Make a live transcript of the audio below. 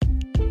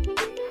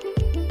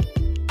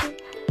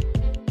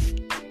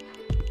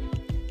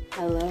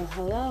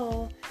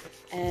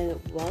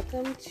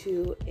welcome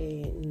to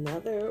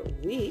another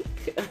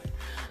week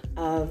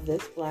of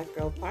this Black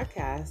Girl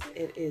Podcast.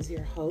 It is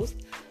your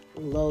host,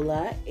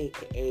 Lola,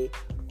 aka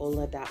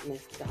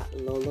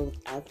Ola.miss.Lola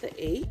without the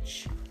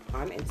H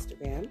on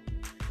Instagram.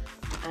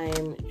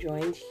 I'm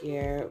joined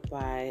here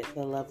by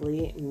the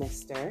lovely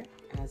Mr.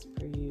 as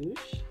per usual.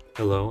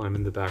 Hello, I'm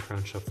in the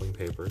background shuffling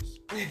papers.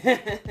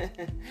 Yes.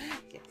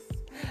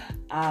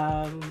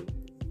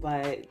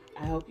 But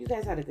I hope you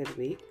guys had a good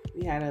week.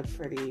 We had a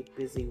pretty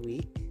busy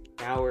week.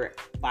 Now we're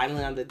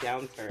finally on the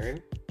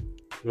downturn.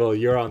 Well,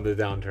 you're on the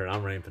downturn.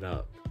 I'm ramping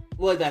up.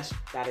 Well, that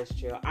is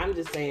true. I'm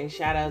just saying,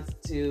 shout outs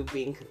to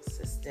being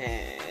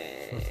consistent.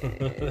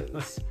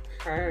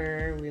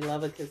 We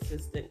love a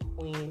consistent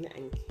queen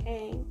and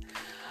king.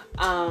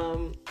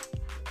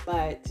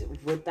 But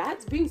with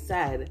that being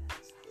said,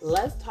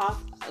 let's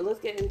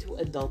get into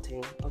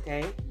adulting,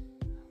 okay?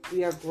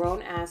 We are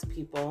grown ass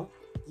people,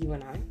 you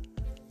and I.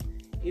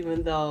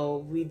 Even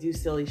though we do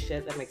silly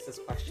shit that makes us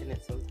question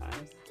it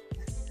sometimes.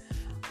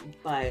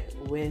 But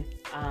with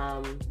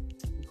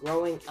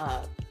growing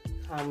up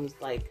comes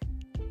like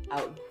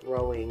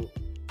outgrowing,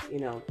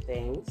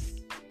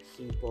 things,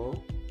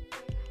 people,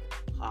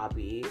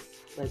 hobbies.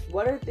 Like,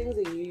 what are things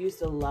that you used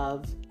to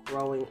love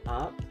growing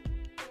up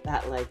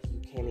that like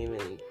you can't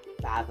even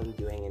fathom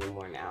doing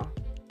anymore now?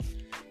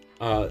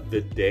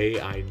 The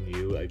day I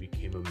knew I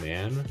became a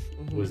man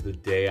was the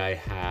day I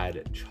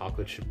had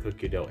chocolate chip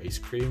cookie dough ice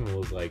cream and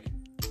was like,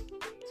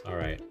 it's all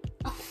right.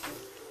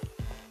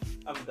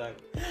 I'm done.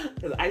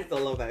 Because I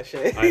still love that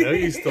shit. I know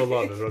you still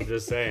love it, but I'm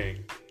just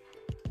saying.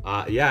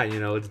 Yeah,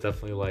 it's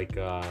definitely like,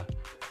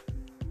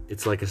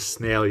 it's like a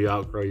snail, you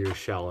outgrow your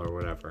shell or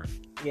whatever.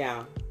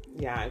 Yeah,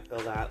 I feel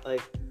that.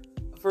 Like,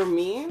 for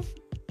me,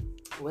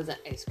 it wasn't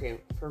ice cream.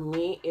 For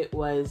me, it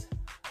was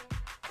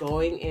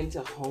going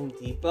into Home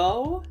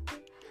Depot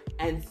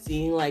and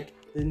seeing like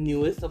the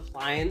newest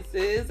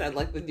appliances and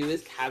like the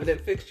newest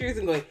cabinet fixtures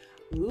and going,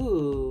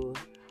 ooh,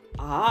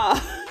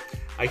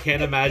 I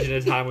can't imagine a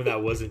time when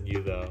that wasn't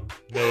you though.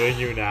 Knowing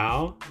you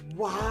now.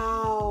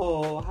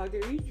 Wow, how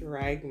dare you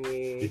drag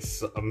me?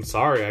 I'm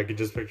sorry, I could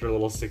just picture a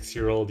little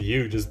 6-year-old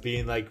you just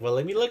being like, well,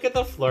 let me look at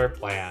the floor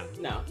plan.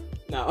 No.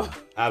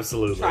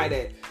 Absolutely. Tried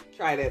it.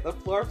 The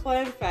floor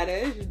plan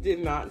fetish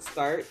did not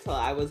start till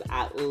I was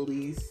at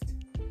least...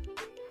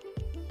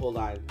 Hold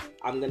on.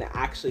 I'm going to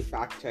actually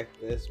fact check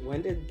this.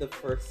 When did the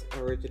first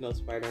original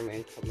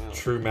Spider-Man come out?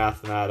 True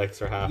mathematics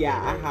are happening.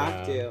 Yeah, I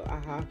have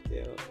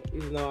to.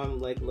 Even though I'm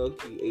like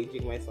low-key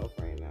aging myself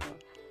right now.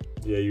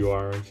 Yeah, you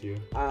are, aren't you?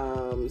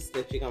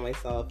 Snitching on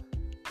myself.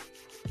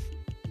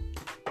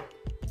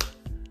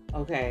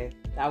 Okay,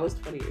 that was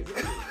 20 years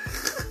ago.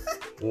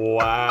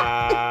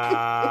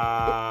 Wow.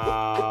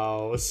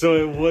 So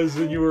it was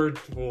when you were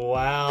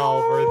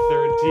 12 or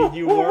 13.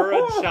 You were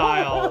a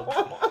child.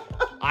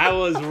 I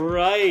was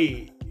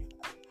right.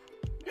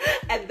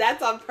 And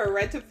that's on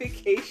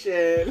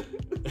parentification.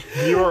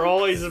 You were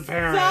always a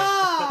parent.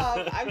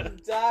 Stop! I'm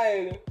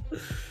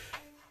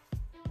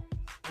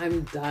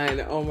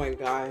done. Oh my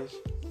gosh.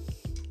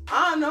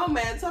 I don't know,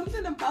 man.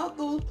 Something about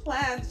those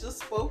plans just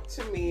spoke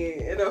to me.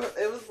 It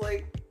was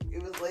like,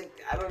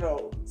 I don't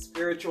know,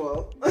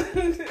 spiritual.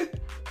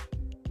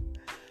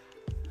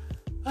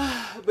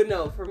 But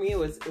no, for me, it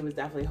was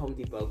definitely Home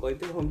Depot. Going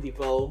through Home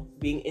Depot,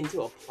 being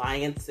into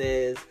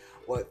appliances,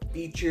 what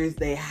features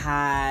they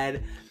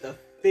had, the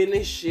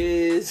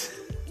finishes.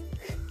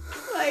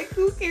 Like,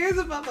 who cares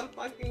about the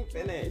fucking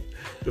finish?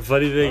 The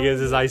funny thing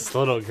is I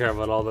still don't care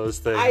about all those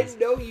things. I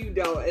know you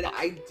don't, and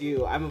I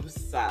do. I'm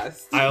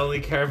obsessed. I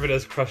only care if it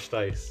has crushed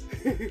ice.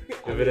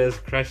 If it has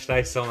crushed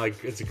ice, I'm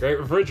like, it's a great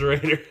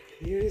refrigerator.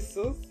 You're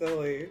so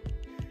silly.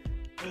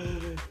 Oh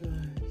my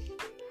gosh.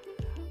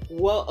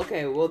 Well,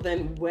 okay. Well,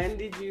 then when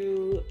did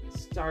you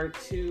start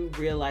to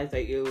realize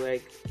that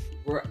you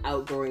were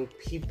outgrowing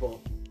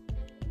people?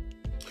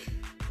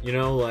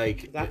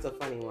 That's a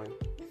funny one.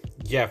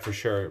 Yeah, for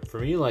sure. For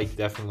me,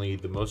 definitely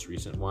the most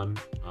recent one.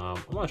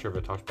 I'm not sure if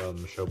I talked about it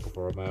on the show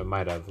before, but I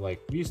might have. I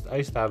used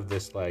to have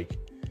this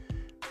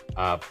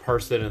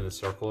person in the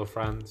circle of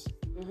friends.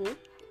 Mm-hmm.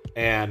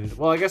 And,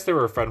 well, I guess they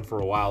were a friend for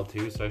a while,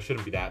 too, so I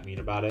shouldn't be that mean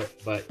about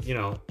it. But,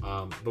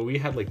 but we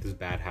had, this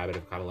bad habit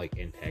of kind of,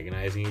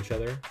 antagonizing each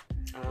other.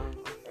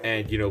 Okay.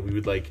 And, we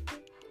would,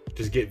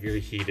 just get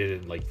very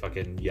heated and,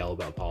 fucking yell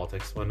about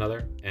politics to one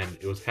another. And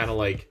it was kind of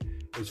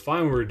it was fine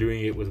when we were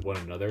doing it with one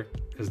another,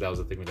 because that was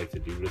the thing we like to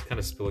do, but it was kind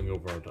of spilling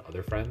over onto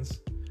other friends.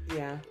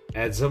 Yeah.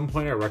 At some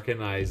point, I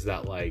recognized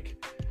that,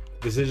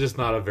 this is just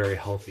not a very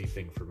healthy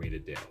thing for me to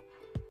do.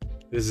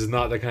 This is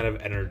not the kind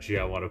of energy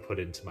I want to put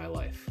into my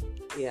life.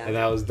 Yeah. And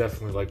that was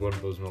definitely one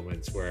of those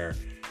moments where,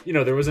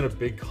 there wasn't a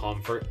big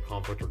conflict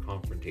or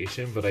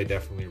confrontation, but I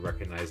definitely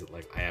recognized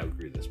that I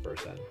outgrew this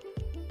person.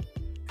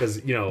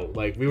 Because,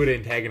 we would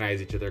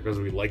antagonize each other because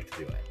we liked to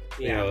do it.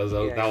 Yeah.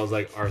 That was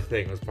our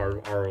thing. It was part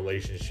of our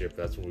relationship.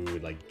 That's what we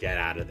would get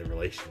out of the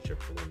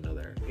relationship from one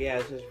another. Yeah,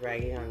 it's just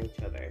ragging on each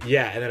other.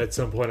 Yeah, and then at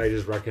some point I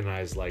just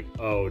recognized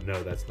oh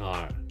no, that's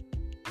not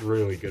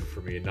really good for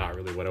me and not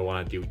really what I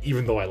want to do,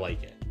 even though I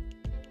like it.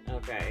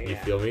 Okay. You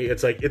feel me?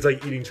 It's like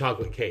eating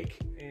chocolate cake.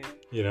 Yeah.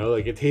 You know,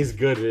 like it tastes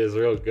good.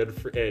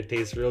 It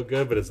tastes real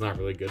good, but it's not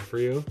really good for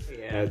you.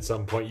 Yeah. And at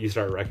some point, you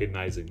start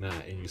recognizing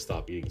that, and you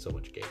stop eating so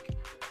much cake.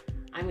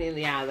 I mean,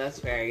 yeah, that's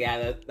fair.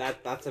 Yeah,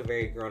 that's a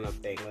very grown up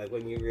thing. Like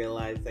when you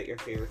realize that your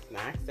favorite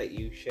snacks that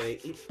you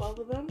shouldn't eat 12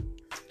 of them.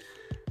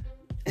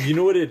 You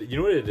know what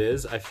it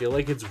is? I feel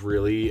like it's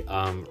really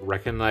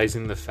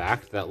recognizing the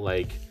fact that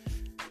like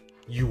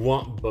you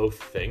want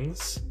both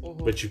things,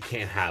 but you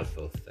can't have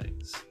both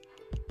things.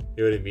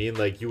 You know what I mean?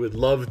 Like you would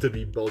love to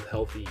be both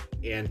healthy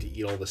and to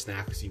eat all the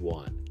snacks you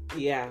want.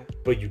 Yeah.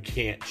 But you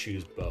can't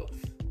choose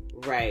both.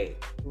 Right.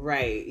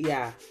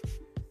 Yeah.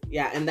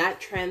 Yeah, and that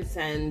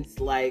transcends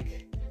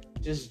like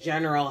just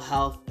general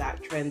health,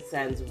 that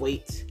transcends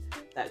weight,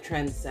 that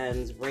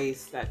transcends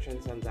race, that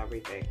transcends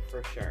everything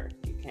for sure.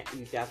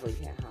 You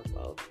definitely can't have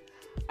both.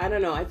 I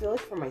don't know, I feel like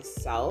for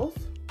myself,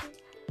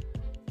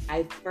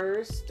 I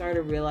first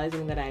started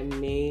realizing that I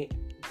may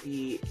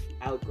be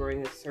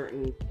outgrowing a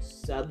certain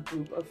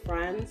subgroup of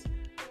friends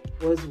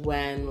was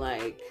when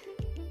like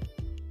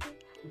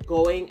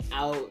going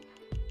out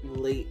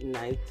late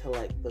night to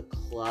like the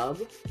club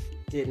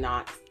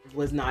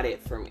was not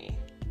it for me.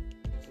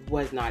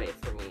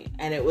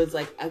 And it was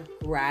like a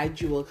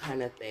gradual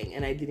kind of thing,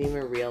 and I didn't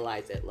even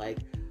realize it. Like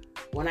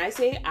when I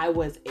say I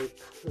was a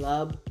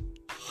club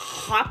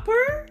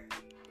hopper,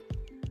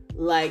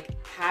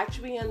 like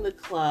catch me in the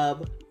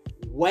club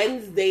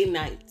Wednesday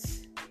night,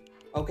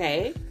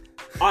 okay?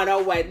 On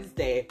a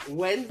Wednesday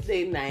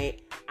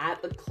night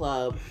at the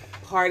club,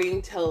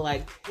 partying till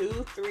like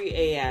 2-3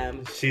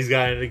 a.m. She's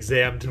got an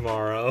exam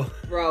tomorrow.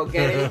 Bro,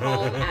 getting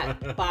home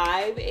at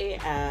 5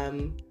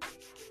 a.m.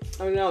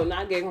 Oh no,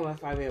 not getting home at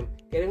 5 a.m.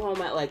 Getting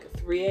home at like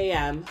 3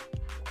 a.m.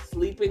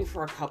 Sleeping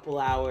for a couple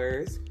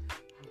hours.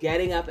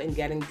 Getting up and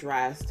getting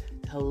dressed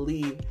to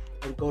leave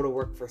and go to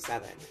work for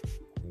 7.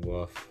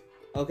 Woof.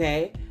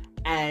 Okay?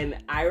 And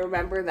I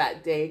remember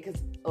that day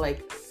because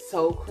like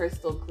so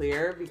crystal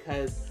clear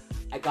because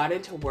I got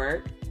into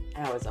work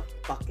and I was a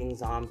fucking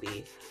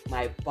zombie.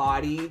 My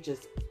body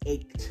just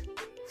ached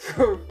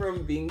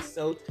from being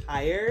so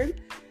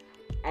tired.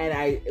 And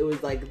it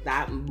was like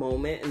that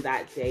moment and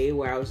that day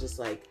where I was just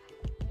like,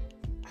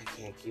 I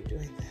can't keep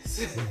doing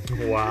this.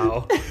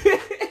 Wow.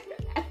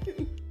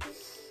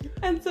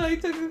 and so I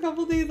took a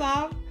couple days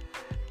off.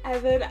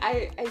 And then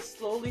I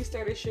slowly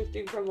started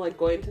shifting from like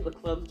going to the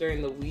clubs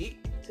during the week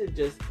to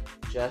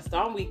just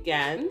on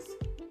weekends.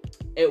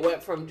 It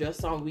went from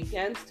just on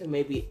weekends to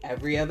maybe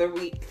every other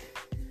week.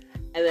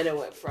 And then it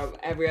went from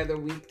every other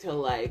week to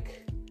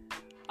like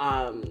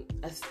a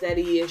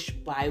steady-ish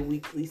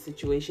bi-weekly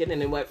situation.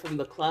 And it went from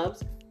the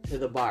clubs to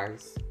the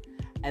bars.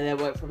 And then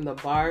went from the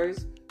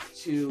bars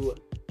to,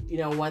 you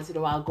know, once in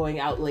a while going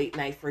out late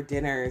night for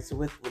dinners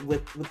with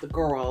the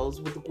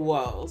girls, with the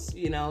guos,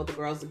 you know, the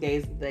girls, the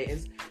gays, the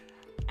days.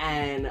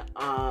 And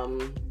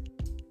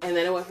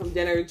then it went from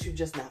dinner to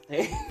just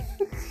nothing.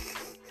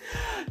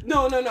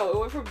 No. It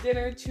went from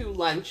dinner to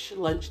lunch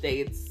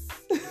dates.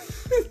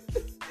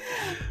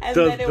 And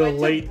then it the went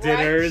late to brunch.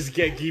 dinners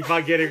keep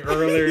on getting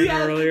earlier and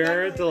Yes, earlier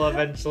definitely. until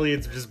eventually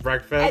it's just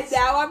breakfast. And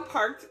now I'm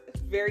parked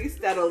very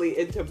steadily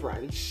into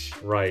brunch.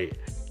 Right.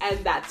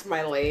 And that's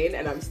my lane,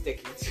 and I'm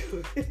sticking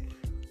to it.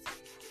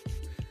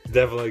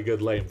 Definitely a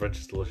good lane. Brunch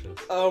is delicious.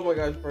 Oh my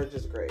gosh, brunch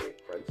is great.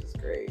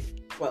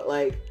 But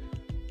like,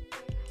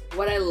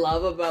 what I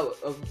love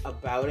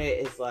about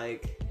it is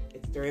like,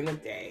 it's during the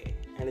day,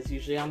 and it's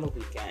usually on the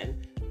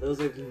weekend. Those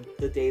are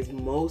the days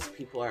most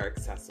people are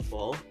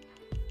accessible.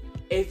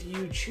 If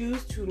you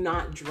choose to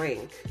not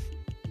drink,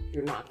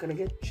 you're not gonna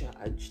get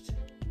judged,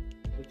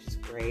 which is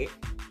great.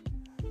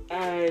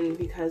 And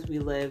because we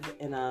live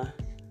in a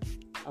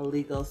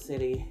legal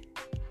city,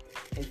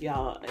 if you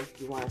want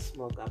to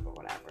smoke up or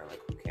whatever,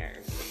 like who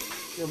cares?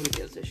 Nobody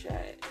gives a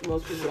shit.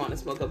 Most people want to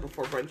smoke up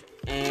before brunch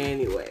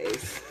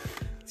anyways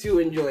to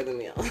enjoy the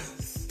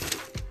meals.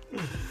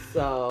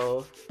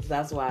 So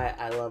that's why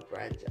I love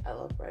brunch.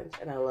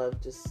 And I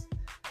love just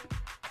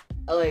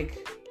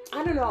like,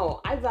 I don't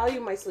know, I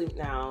value my sleep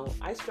now.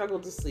 I struggle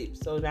to sleep.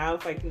 So now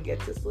if I can get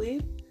to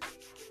sleep,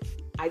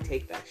 I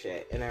take that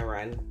shit and I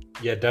run.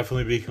 Yeah,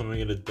 definitely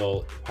becoming an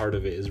adult, part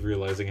of it is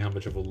realizing how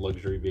much of a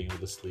luxury being able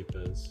to sleep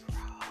is. Bro,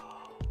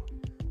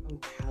 I'm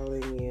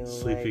telling you.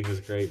 Sleeping is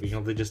great. Being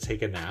able to just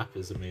take a nap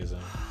is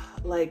amazing.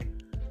 Like,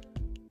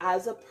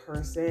 as a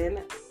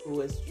person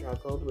who has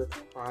struggled with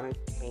chronic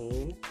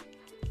pain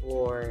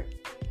for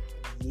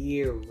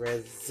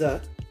years,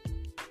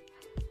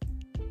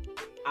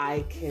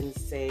 I can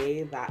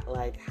say that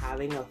like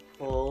having a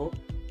full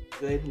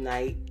good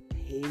night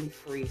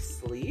pain-free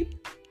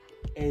sleep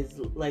is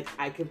like,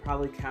 I could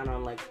probably count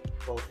on like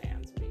both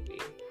hands,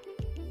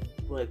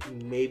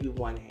 maybe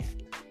one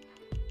hand.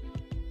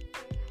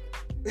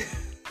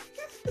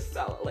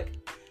 So like,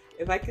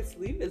 if I could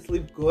sleep and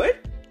sleep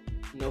good,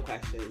 no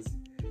questions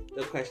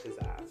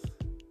asked.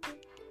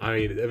 I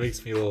mean, it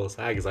makes me a little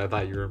sad because I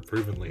thought you were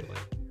improving lately.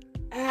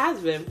 It has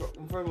been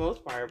for the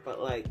most part,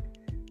 but like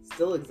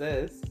still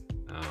exists.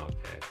 Oh,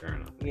 okay, fair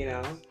enough. You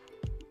know,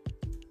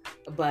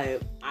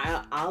 but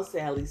I'll say,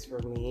 at least for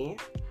me,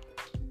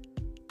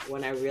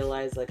 when I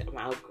realize like I'm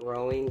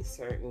outgrowing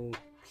certain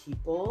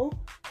people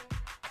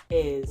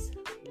is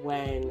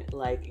when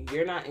like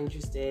you're not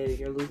interested,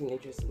 you're losing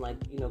interest in like,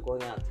 you know,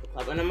 going out to the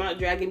club. And I'm not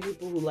dragging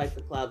people who like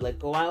the club. Like,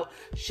 go out,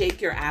 shake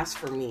your ass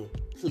for me,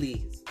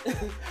 please.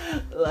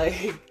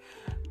 Like,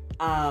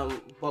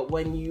 but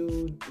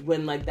when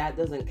like that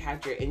doesn't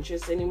catch your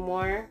interest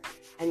anymore,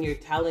 and you're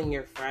telling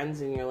your friends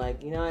and you're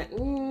like, you know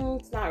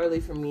what, it's not really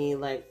for me.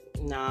 Like,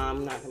 nah,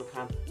 I'm not gonna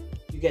come.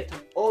 You get to,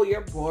 oh,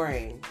 you're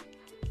boring.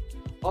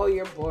 Oh,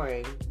 you're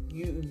boring.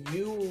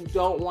 You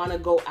don't want to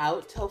go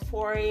out till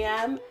 4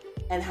 a.m.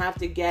 and have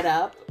to get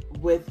up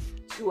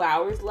with 2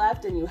 hours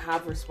left and you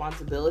have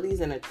responsibilities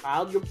and a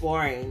child. You're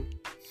boring.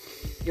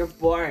 You're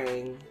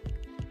boring.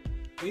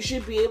 You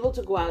should be able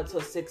to go out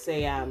till 6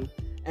 a.m.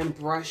 and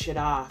brush it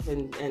off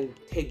and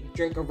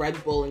drink a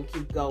Red Bull and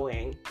keep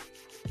going.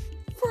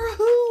 For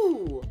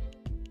who?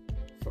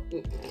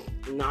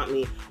 Not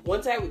me.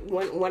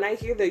 When I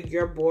hear the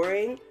 "you're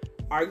boring"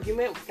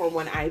 argument for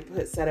when I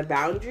set a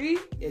boundary,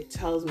 it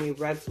tells me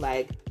red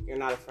flag, you're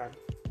not a friend,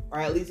 or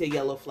at least a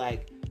yellow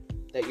flag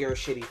that you're a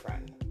shitty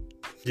friend.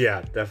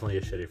 Yeah, definitely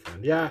a shitty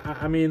friend. Yeah,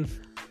 I mean,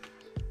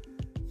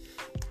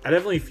 I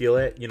definitely feel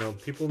it. You know,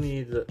 people,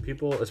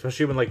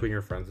 especially when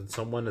you're friends with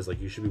someone, is like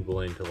you should be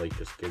willing to like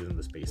just give them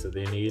the space that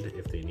they need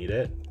if they need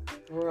it.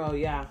 Bro,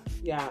 yeah.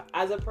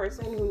 As a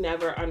person who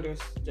never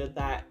understood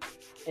that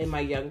in my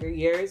younger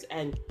years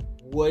and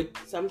would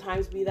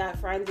sometimes be that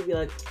friend to be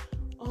like,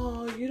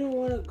 oh, you don't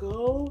want to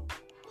go?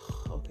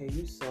 Okay,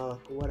 you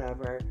suck,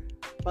 whatever.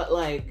 But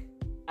like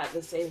at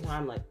the same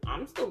time, like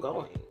I'm still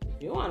going.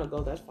 If you want to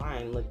go, that's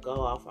fine. Like go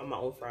off on my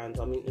own friends.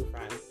 I'll meet new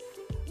friends.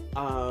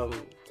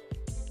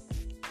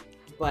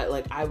 But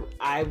like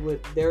I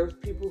would. There's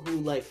people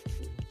who like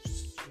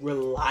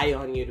rely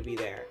on you to be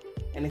there,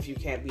 and if you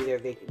can't be there,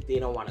 they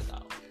don't want to go.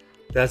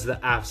 That's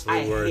the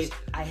absolute worst.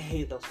 I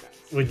hate those friends.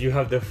 When you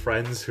have the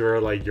friends who are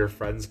like your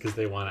friends because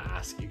they want to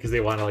ask you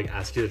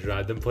to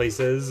drive them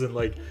places, and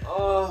like,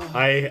 oh,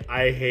 I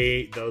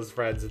hate those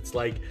friends. It's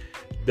like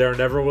they're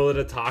never willing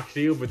to talk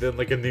to you, but then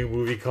like a new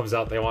movie comes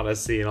out they want to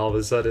see, and all of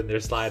a sudden they're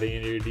sliding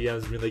into your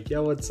DMs and being like,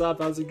 yo, what's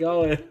up? How's it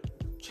going?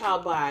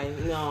 Child, bye.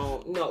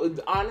 No.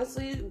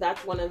 Honestly,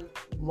 that's one of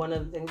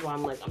the things where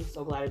I'm like, I'm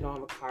so glad I don't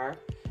have a car.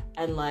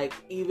 And like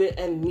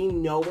me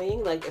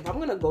knowing like if I'm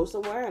gonna go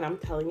somewhere and I'm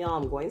telling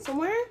y'all I'm going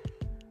somewhere,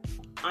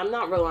 I'm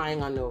not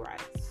relying on no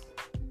rides.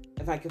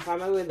 If I can find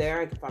my way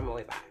there, I can find my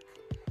way back.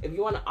 If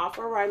you want to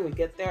offer a ride and we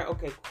get there,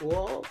 okay,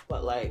 cool.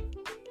 But like,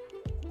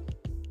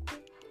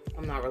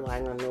 I'm not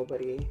relying on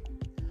nobody.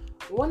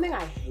 One thing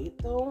I hate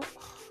though,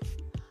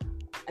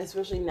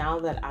 especially now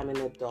that I'm an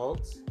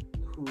adult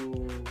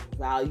who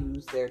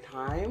values their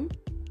time,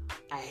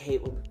 I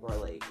hate when people are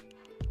late.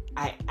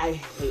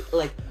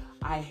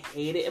 I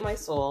hate it in my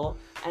soul,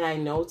 and I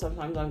know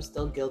sometimes I'm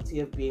still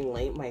guilty of being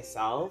late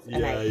myself,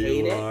 and I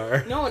hate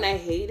it. No, and I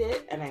hate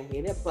it,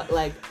 but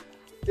like,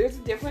 there's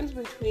a difference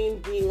between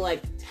being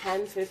like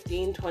 10,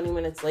 15, 20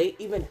 minutes late,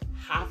 even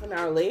half an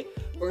hour late,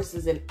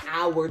 versus an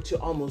hour to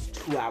almost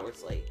 2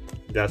 hours late.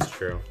 That's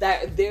true.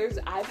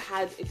 I've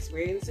had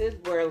experiences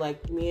where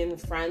like me and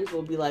friends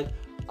will be like,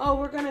 oh,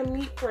 we're gonna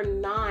meet for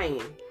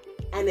 9,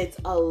 and it's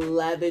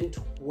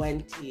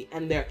 11:20,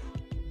 and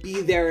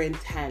be there in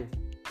 10.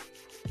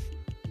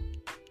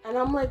 And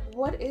I'm like,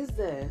 what is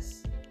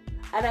this?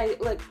 And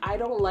I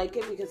don't like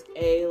it because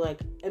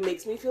it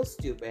makes me feel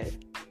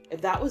stupid.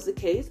 If that was the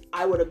case,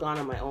 I would have gone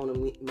on my own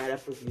and met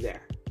up with you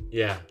there.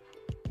 Yeah.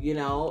 You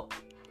know?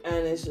 And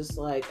it's just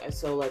like, I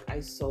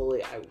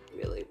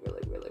really,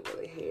 really, really,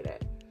 really hate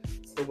it.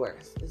 It's the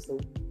worst. It's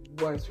the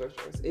worst.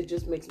 It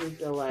just makes me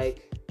feel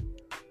like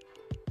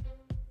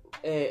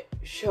it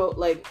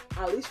like,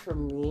 at least for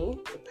me,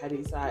 the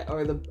petty side,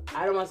 or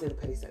I don't want to say the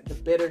petty side, the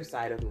bitter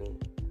side of me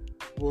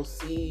will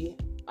see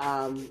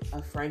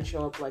a friend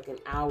show up like an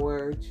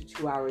hour to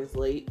 2 hours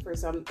late for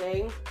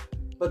something,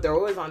 but they're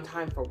always on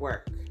time for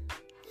work.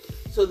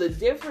 So the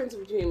difference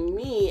between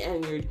me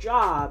and your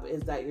job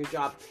is that your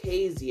job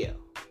pays you.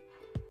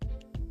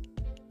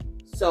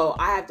 So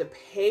I have to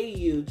pay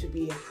you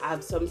to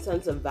have some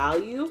sense of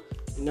value.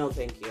 No,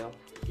 thank you.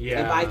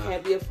 Yeah. If I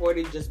can't be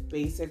afforded just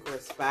basic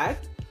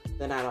respect,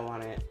 then I don't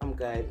want it. I'm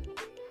good.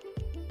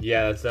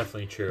 Yeah, that's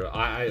definitely true.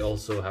 I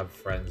also have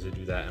friends who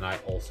do that, and I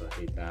also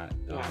hate that.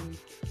 Yeah.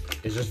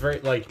 It's just very,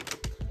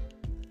 like,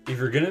 if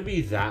you're going to be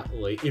that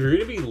late, if you're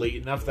going to be late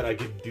enough that I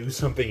could do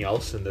something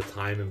else in the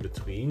time in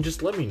between,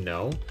 just let me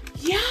know.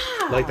 Yeah!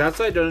 Like, that's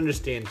what I don't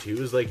understand,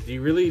 too, is, like, do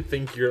you really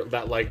think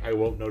that, like, I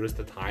won't notice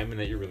the time and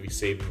that you're really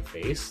saving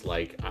face?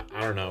 Like,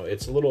 I don't know.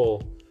 It's a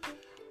little...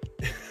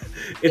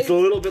 it's a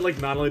little bit like,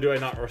 not only do I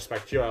not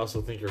respect you, I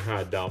also think you're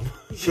kind of dumb.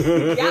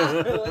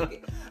 Yeah.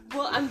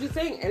 Well, I'm just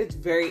saying, and it's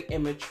very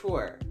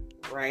immature,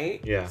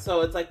 right? Yeah.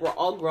 So it's like, we're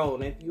all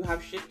grown. If you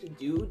have shit to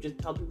do, just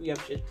tell people you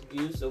have shit to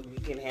do so we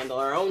can handle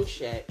our own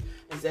shit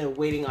instead of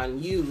waiting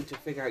on you to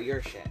figure out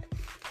your shit.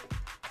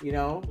 You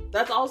know?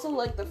 That's also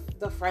like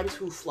the friends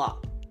who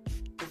flop.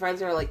 The friends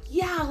that are like,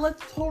 yeah,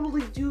 let's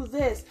totally do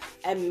this,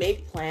 and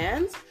make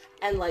plans,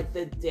 and like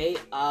the day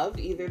of,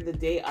 either the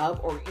day of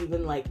or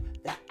even like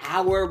the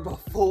hour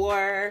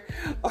before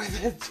or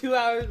the 2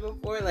 hours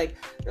before. Like,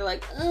 they're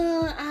like,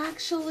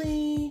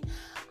 actually,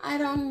 I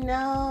don't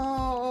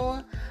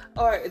know.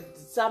 Or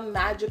some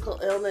magical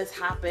illness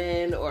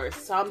happened, or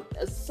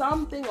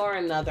something or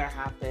another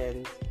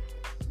happened,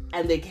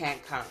 and they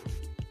can't come.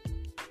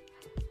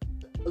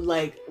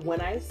 Like,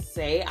 when I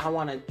say I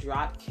want to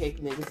drop kick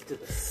niggas to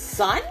the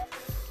sun,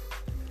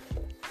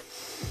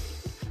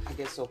 I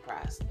get so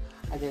pressed.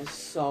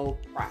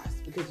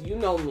 Because you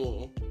know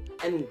me.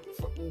 And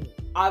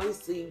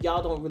obviously,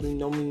 y'all don't really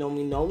know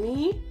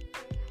me.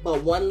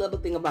 But one little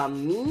thing about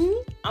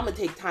me, I'm going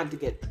to take time to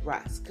get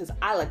dressed. Because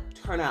I like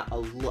to turn out a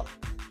look.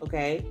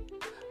 Okay?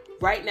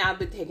 Right now, I've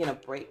been taking a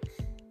break.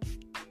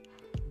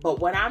 But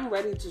when I'm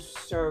ready to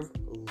serve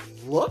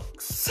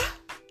looks,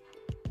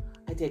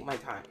 I take my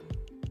time.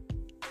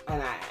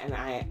 And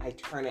I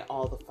turn it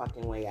all the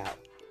fucking way out.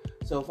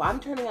 So if I'm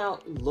turning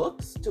out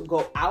looks to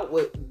go out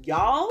with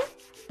y'all,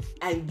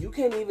 and you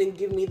can't even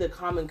give me the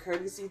common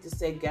courtesy to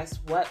say, guess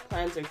what,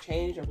 plans are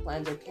changed or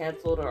plans are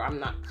canceled or I'm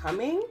not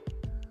coming,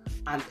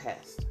 I'm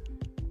pissed.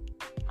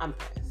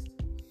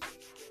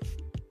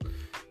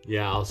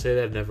 Yeah, I'll say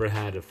that I've never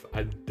had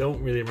I don't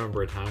really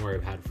remember a time where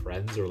I've had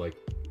friends or like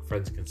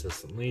friends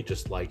consistently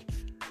just like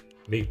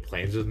make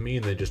plans with me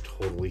and then just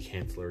totally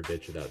cancel or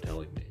ditch without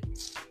telling me.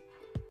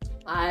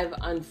 I've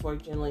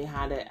unfortunately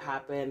had it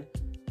happen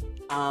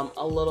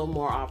a little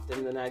more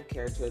often than I'd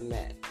care to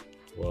admit.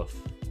 Woof.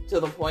 To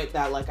the point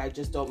that like I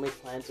just don't make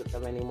plans with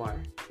them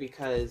anymore,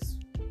 because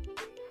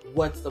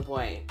what's the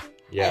point?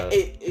 Yeah.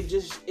 It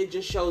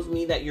just shows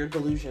me that you're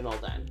delusional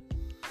then.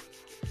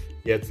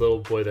 Yeah, it's the little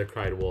boy that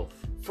cried wolf.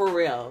 For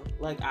real,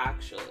 like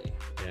actually.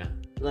 Yeah.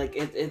 Like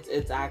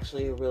it's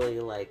actually really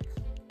like,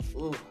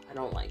 ooh, I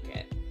don't like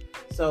it.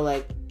 So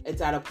like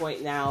it's at a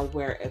point now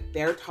where if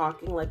they're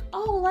talking like,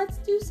 oh, let's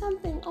do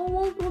something.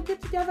 Oh, we'll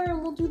get together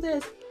and we'll do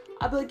this.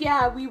 I'll be like,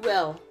 yeah, we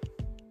will.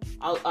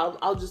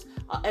 I'll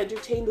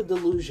entertain the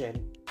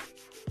delusion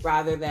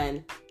rather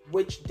than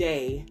which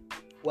day,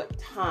 what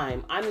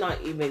time. I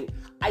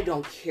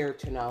don't care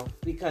to know,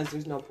 because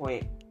there's no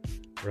point.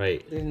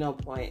 Right. There's no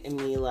point in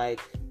me like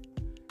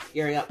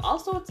gearing up.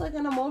 Also, it's like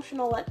an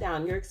emotional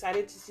letdown. You're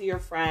excited to see your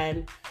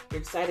friend.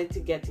 You're excited to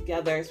get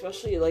together,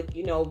 especially like,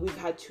 you know, we've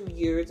had 2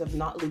 years of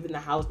not leaving the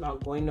house,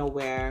 not going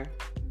nowhere,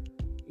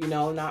 you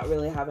know, not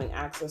really having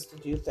access to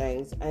do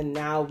things. And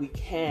now we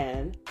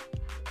can.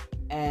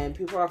 And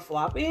people are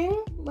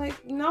flopping.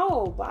 Like,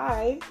 no,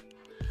 bye.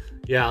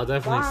 Yeah, I'll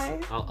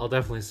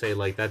definitely say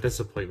like that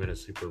disappointment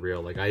is super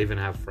real. Like I even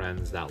have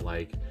friends that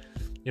like,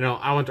 you know,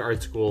 I went to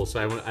art school, so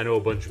I know a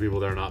bunch of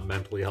people that are not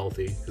mentally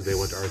healthy because they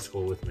went to art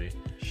school with me.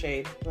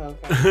 Shade.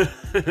 Okay.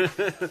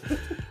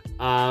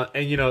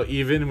 And you know,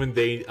 even when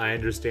I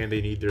understand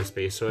they need their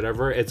space or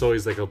whatever, it's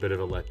always like a bit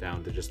of a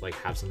letdown to just like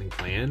have something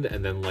planned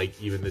and then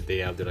like even the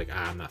day of they're like,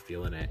 I'm not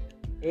feeling it.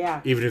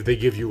 Yeah. Even if they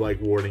give you like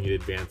warning in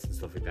advance and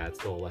stuff like that, it's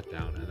still a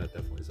letdown, and that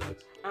definitely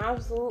sucks.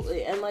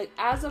 Absolutely. And like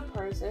as a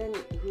person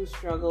who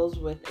struggles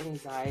with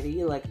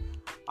anxiety, like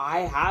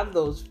I have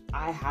those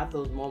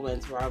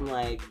moments where I'm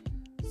like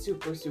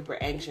super, super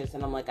anxious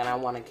and I'm like, and I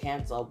want to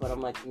cancel, but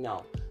I'm like,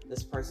 no,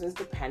 this person is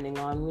depending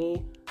on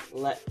me.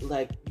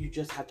 You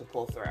just have to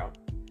pull through.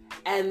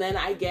 And then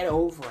I get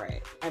over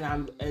it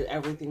and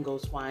everything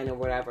goes fine or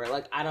whatever.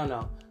 Like, I don't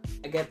know.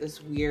 I get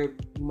this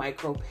weird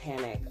micro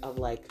panic of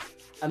like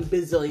a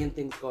bazillion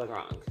things going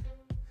wrong.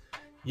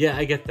 Yeah,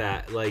 I get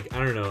that. Like,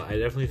 I don't know. I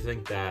definitely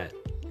think that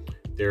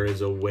there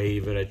is a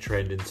wave and a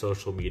trend in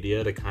social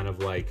media to kind of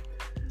like,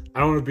 I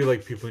don't want to be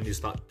like people need to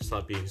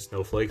stop being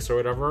snowflakes or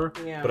whatever.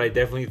 Yeah. But I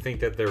definitely think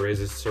that there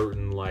is a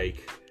certain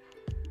like,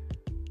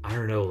 I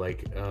don't know,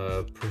 like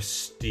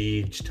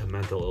prestige to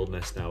mental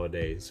illness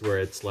nowadays, where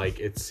it's like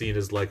it's seen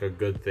as like a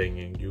good thing,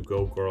 and you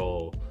go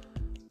girl.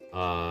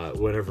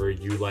 Whenever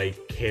you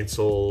like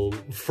cancel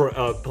for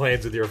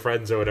plans with your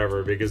friends or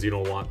whatever because you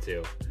don't want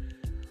to.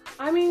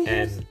 I mean,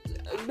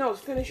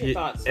 finish your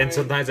thoughts. Sorry. And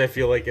sometimes I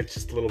feel like it's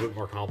just a little bit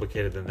more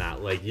complicated than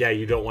that. Like, yeah,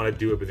 you don't want to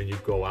do it, but then you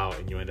go out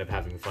and you end up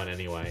having fun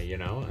anyway, you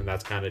know? And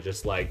that's kind of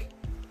just like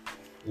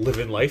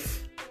living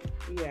life.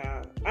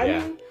 Yeah. I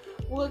mean,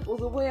 well,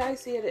 the way I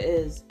see it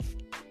is,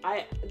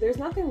 there's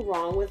nothing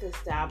wrong with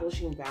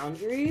establishing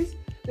boundaries.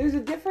 There's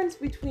a difference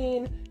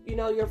between, you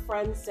know, your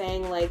friends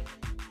saying like,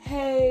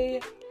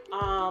 hey,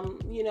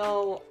 you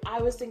know,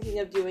 I was thinking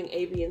of doing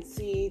A, B, and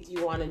C. Do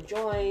you want to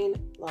join?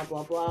 Blah,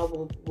 blah, blah.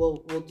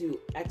 We'll do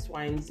X,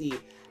 Y, and Z.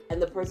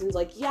 And the person's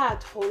like, yeah,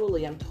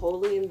 totally. I'm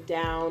totally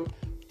down.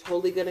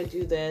 Totally gonna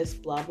do this.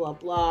 Blah, blah,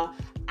 blah.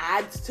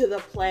 Adds to the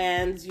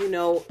plans, you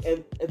know,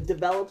 it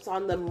develops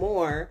on them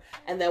more.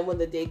 And then when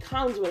the day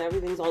comes, when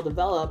everything's all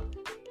developed,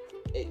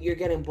 you're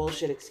getting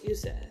bullshit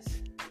excuses.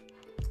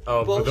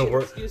 Oh, but the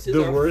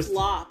worst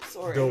flops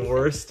or the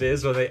worst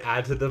is when they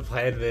add to the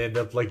plan and they end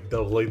up like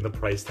doubling the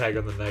price tag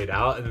on the night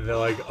out, and then they're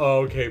like,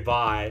 "Oh, okay,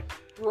 bye."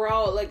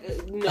 Bro,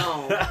 like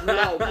no,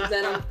 because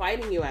then I'm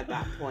fighting you at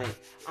that point.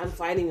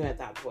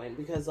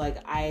 Because like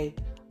I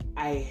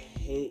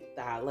hate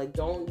that. Like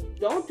don't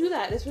do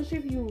that, especially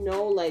if you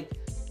know like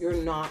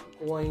you're not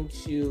going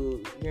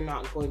to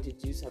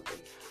do something.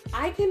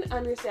 I can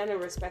understand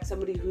and respect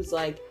somebody who's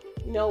like,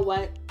 you know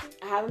what,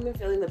 I haven't been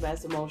feeling the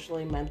best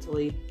emotionally,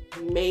 mentally.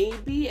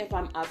 Maybe if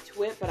I'm up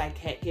to it, but I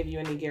can't give you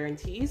any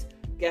guarantees.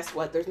 Guess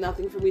what? There's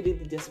nothing for me to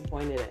be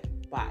disappointed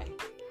by,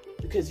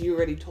 because you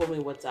already told me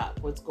what's up,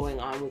 what's going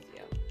on with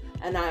you.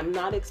 And I'm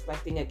not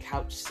expecting a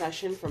couch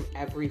session from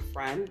every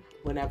friend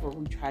whenever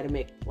we try to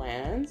make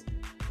plans.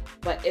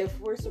 But if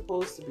we're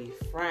supposed to be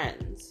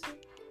friends,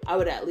 I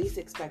would at least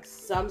expect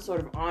some sort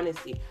of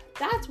honesty.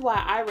 That's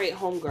why I rate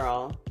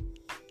Homegirl.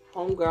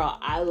 Homegirl,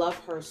 I love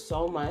her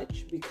so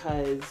much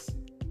because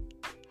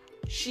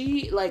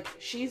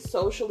she's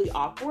socially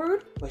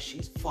awkward, but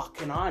she's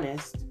fucking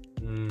honest.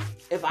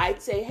 If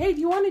I'd say, hey,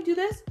 do you want to do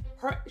this?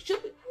 She'll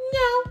be,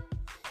 no.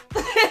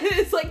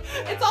 It's like,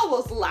 it's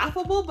almost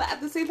laughable, but at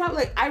the same time,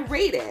 like, I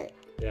rate it.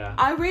 Yeah.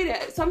 I rate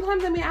it.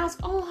 Sometimes I may ask,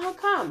 oh, how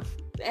come?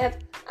 And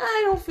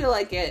I don't feel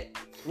like it.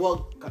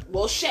 Well,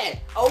 shit.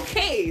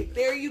 Okay,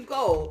 there you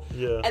go.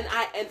 Yeah. And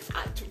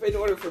in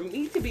order for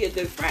me to be a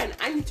good friend,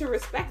 I need to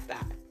respect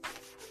that.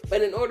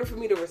 But in order for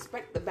me to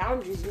respect the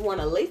boundaries you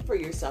want to lay for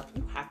yourself,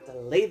 you have to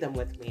lay them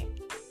with me.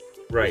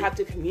 Right. You have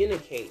to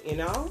communicate, you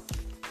know?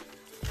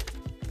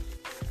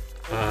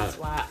 And that's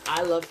why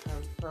I love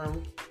her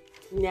from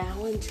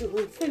now into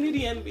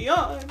infinity and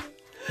beyond.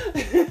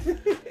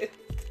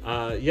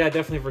 Yeah,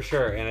 definitely, for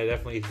sure. And I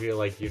definitely feel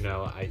like,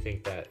 I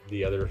think that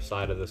the other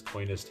side of this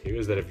coin is too,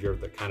 is that if you're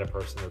the kind of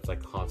person that's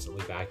like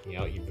constantly backing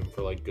out, even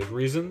for like good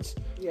reasons,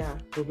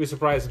 you'll be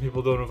surprised if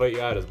people don't invite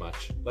you out as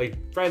much.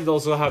 Like, friends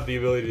also have the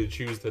ability to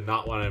choose to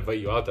not want to invite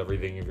you out to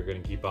everything if you're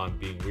going to keep on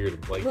being weird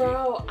and flaky.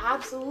 Bro,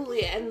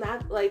 absolutely. And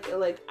that,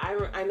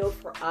 I know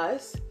for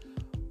us,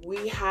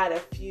 we had a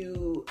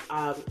few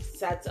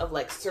sets of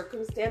like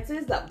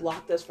circumstances that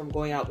blocked us from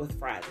going out with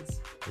friends.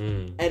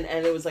 And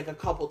it was like a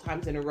couple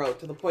times in a row,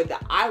 to the point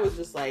that I was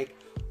just like,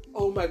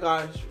 oh my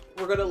gosh,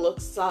 we're gonna look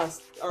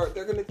sus, or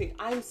they're gonna think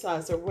I'm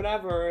sus, or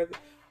whatever,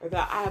 or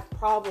that I have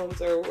problems,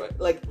 or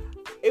like,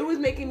 it was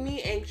making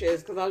me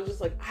anxious, because I was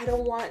just like, I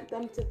don't want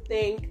them to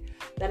think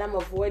that I'm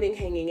avoiding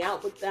hanging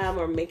out with them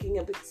or making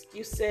up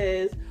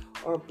excuses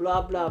or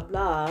blah blah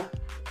blah.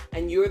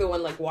 And you're the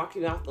one like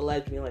walking off the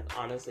ledge being like,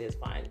 honestly, it's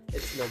fine.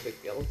 It's no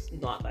big deal. It's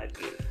not that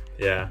deep.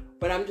 Yeah.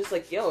 But I'm just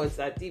like, yo, it's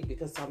that deep,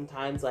 because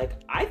sometimes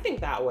like I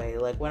think that way.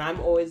 Like when I'm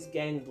always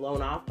getting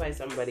blown off by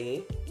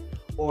somebody,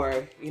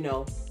 or,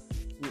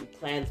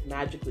 plans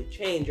magically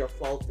change or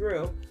fall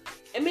through,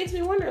 it makes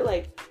me wonder,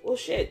 like, well,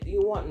 shit, do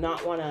you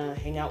not want to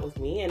hang out with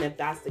me? And if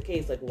that's the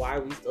case, like, why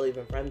are we still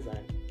even friends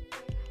then?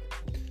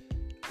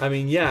 I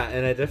mean, yeah,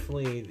 and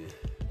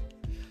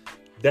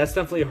that's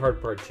definitely a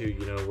hard part too.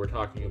 We're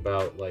talking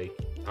about like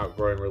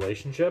outgrowing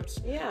relationships.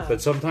 Yeah.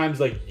 But sometimes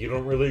like you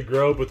don't really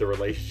grow, but the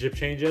relationship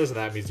changes, and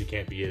that means you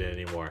can't be in it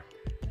anymore.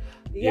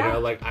 Yeah.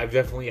 Like I've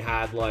definitely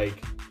had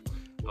like,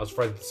 I was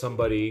friends with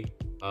somebody,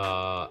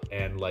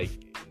 and like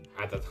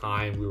at the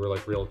time we were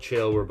like real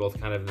chill. We were both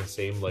kind of in the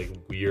same like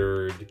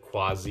weird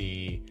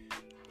quasi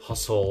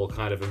hustle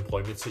kind of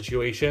employment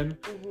situation.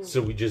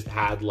 So we just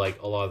had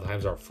like a lot of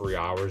times our free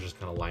hours just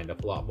kind of lined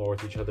up a lot more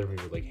with each other. We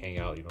would like hang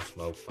out,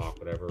 smoke, talk,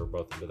 whatever. We're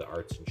both into the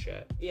arts and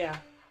shit. Yeah.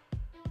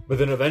 But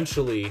then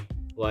eventually,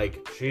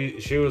 like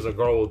she was a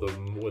girl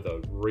with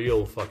a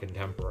real fucking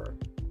temper,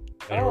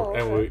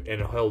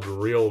 and held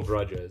real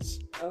grudges.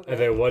 Okay. And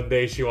then one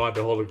day she wanted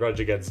to hold a grudge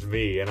against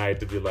me, and I had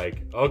to be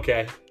like,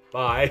 okay,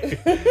 bye.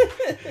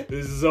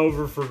 This is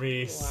over for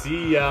me. Wow.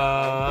 See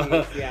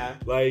ya. Yeah.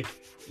 Like,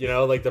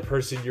 like the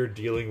person you're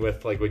dealing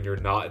with, like when you're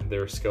not in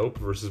their scope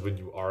versus when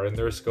you are in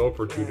their scope,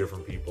 are two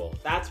different people.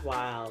 That's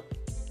wild.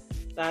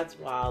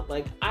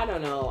 Like, I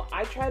don't know.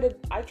 I try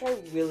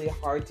really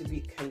hard to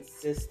be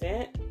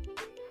consistent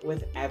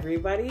with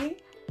everybody.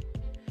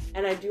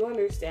 And I do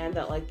understand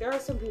that, like, there are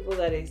some people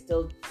that I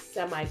still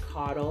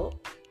semi-coddle.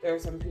 There are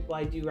some people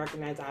I do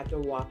recognize I have to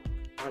walk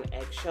on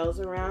eggshells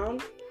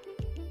around.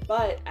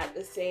 But at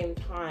the same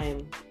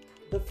time,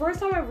 the first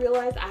time I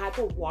realized I had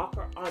to walk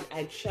on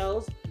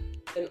eggshells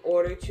in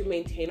order to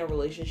maintain a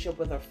relationship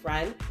with a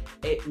friend,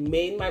 it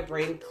made my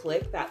brain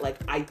click that, like,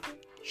 I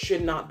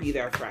should not be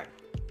their friend.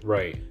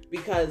 Right.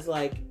 Because,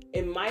 like,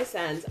 in my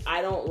sense,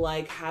 I don't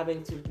like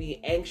having to be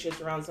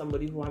anxious around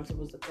somebody who I'm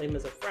supposed to claim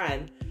as a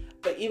friend.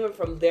 But even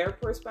from their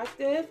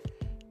perspective,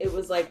 it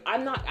was like,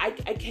 I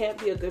can't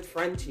be a good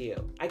friend to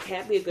you. I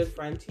can't be a good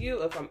friend to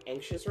you if I'm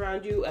anxious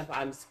around you, if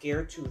I'm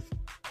scared to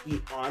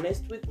be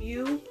honest with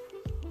you,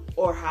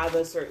 or have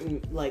a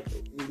certain, like,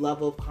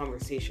 level of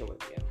conversation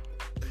with you.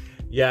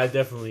 Yeah, I've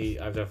definitely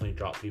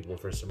dropped people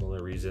for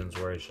similar reasons,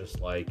 where it's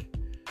just like,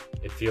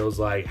 it feels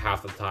like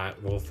half the time,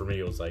 well, for me,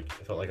 it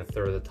felt like a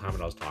third of the time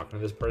when I was talking to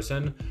this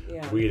person,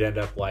 we'd end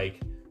up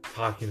like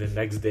talking the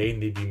next day,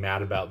 and they'd be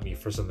mad about me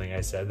for something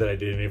I said that I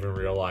didn't even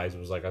realize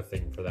was like a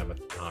thing for them at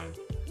the time.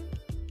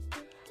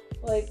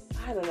 Like,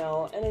 I don't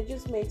know, and it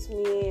just makes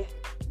me,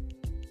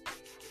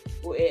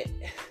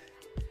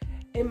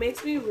 it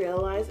makes me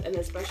realize, and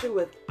especially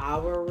with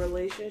our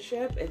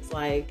relationship, it's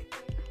like,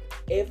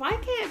 if I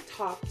can't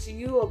talk to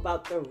you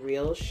about the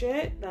real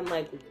shit, then,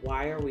 like,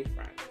 why are we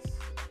friends?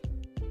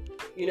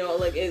 You know,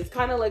 like, it's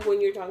kind of like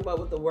when you're talking about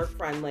with the work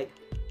friend, like,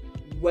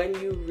 when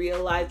you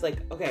realize, like,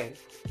 okay,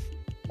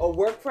 a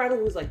work friend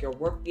who's like your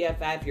work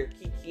BFF, you're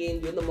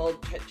kikiing, doing the most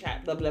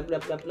chat, blah, blah, blah,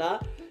 blah, blah.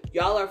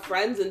 Y'all are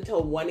friends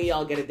until one of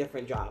y'all get a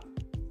different job.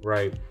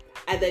 Right.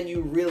 And then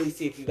you really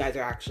see if you guys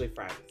are actually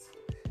friends.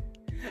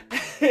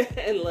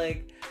 And,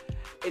 like,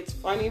 it's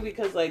funny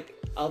because, like,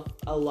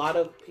 a lot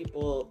of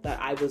people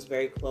that I was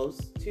very close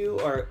to,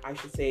 or I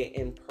should say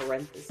in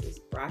parentheses,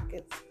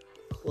 brackets,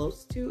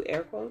 close to,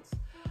 air quotes,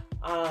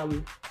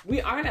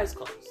 we aren't as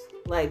close.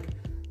 Like,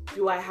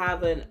 do I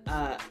have an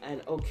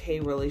okay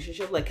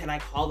relationship? Like, can I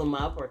call them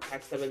up or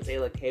text them and say,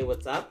 like, hey,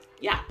 what's up?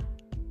 Yeah,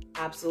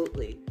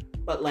 absolutely.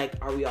 But, like,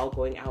 are we all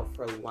going out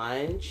for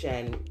lunch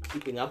and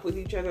keeping up with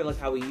each other like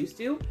how we used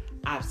to?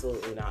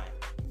 Absolutely not.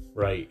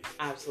 Right.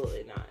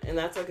 Absolutely not. And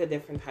that's, like, a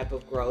different type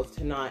of growth,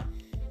 to not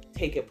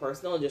take it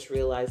personal and just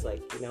realize,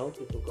 like, you know,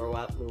 people grow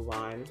up, move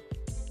on,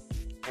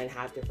 and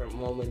have different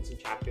moments and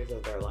chapters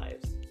of their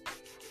lives.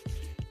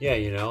 Yeah,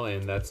 you know,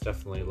 and that's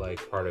definitely,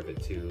 like, part of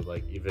it too.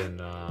 Like, even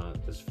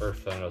this first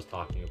friend I was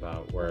talking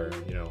about, where,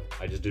 you know,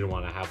 I just didn't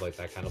want to have, like,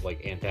 that kind of,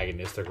 like,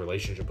 antagonistic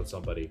relationship with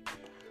somebody.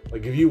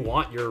 Like, if you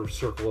want your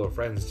circle of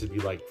friends to be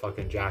like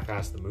fucking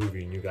Jackass the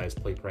movie, and you guys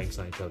play pranks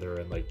on each other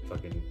and, like,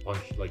 fucking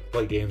punch, like,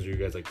 play games where you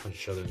guys, like, punch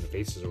each other in the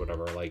faces or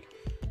whatever, like,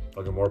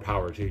 fucking more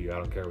power to you. I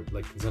don't care.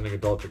 Like, consenting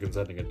adults are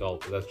consenting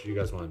adults. If that's what you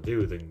guys want to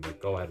do, then, like,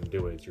 go ahead and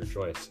do it. It's your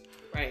choice.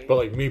 Right. But,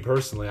 like, me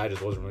personally, I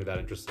just wasn't really that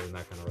interested in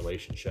that kind of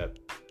relationship.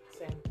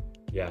 Same.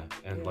 Yeah,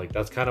 and like,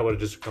 that's kind of what it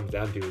just comes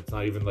down to. It's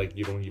not even like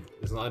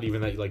it's not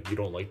even that, like, you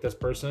don't like this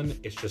person.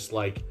 It's just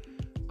like,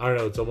 I don't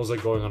know, it's almost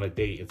like going on a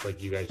date. It's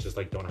like you guys just,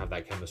 like, don't have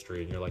that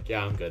chemistry, and you're like,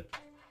 yeah, I'm good.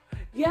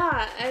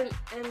 Yeah,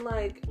 and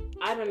like,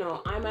 I don't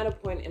know, I'm at a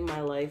point in my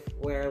life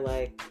where,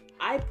 like,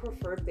 I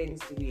prefer things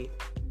to be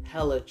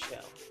hella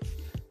chill.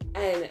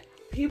 And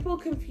people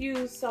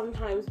confuse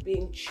sometimes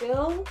being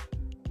chill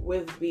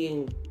with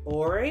being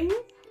boring.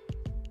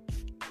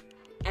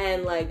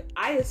 And, like,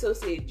 I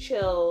associate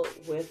chill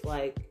with,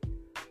 like,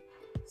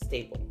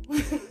 stable.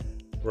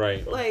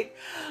 Right. Like,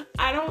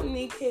 I don't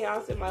need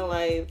chaos in my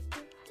life.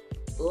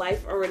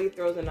 Life already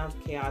throws enough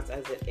chaos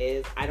as it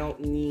is. I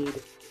don't need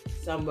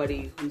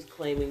somebody who's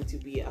claiming to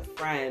be a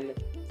friend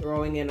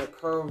throwing in a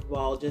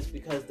curveball just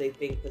because they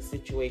think the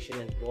situation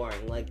is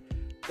boring. Like,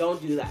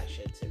 don't do that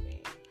shit to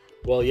me.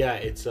 Well, yeah,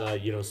 it's,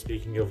 you know,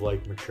 speaking of,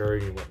 like,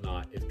 maturity and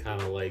whatnot, it kind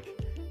of, like,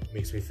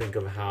 makes me think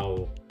of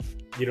how,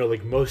 you know,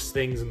 like, most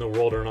things in the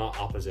world are not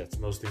opposites.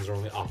 Most things are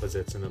only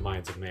opposites in the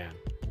minds of man.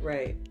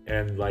 Right.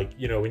 And, like,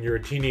 you know, when you're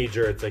a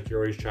teenager, it's like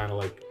you're always trying to,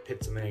 like,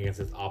 pit something against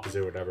its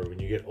opposite or whatever. When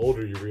you get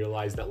older, you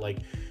realize that, like,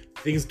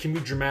 things can be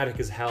dramatic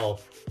as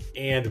hell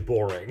and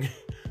boring.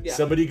 Yeah.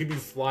 Somebody could be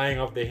flying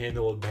off the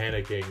handle and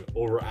panicking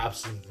over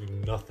absolutely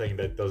nothing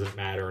that doesn't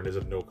matter and is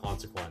of no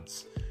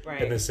consequence.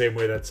 Right. In the same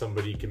way that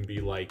somebody can be,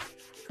 like,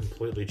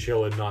 completely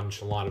chill and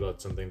nonchalant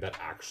about something that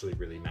actually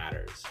really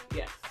matters.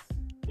 Yes.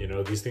 You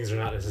know, these things are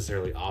not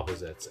necessarily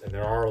opposites. And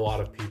there are a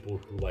lot of people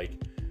who,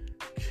 like,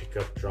 kick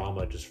up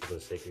drama just for the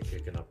sake of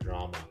kicking up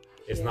drama.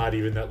 It's not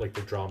even that, like,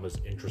 the drama's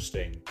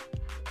interesting.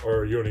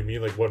 Or, you know what I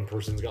mean? Like, one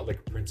person's got, like,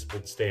 a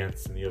principled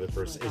stance and the other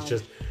person...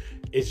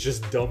 It's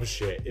just dumb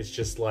shit. It's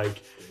just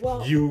like,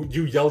 well, you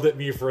yelled at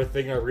me for a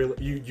thing I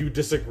really... You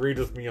disagreed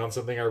with me on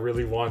something I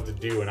really wanted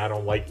to do, and I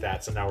don't like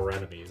that, so now we're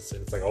enemies.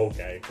 And it's like,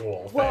 okay,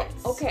 cool, well,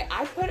 thanks. Okay,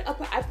 I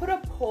put a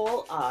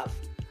poll up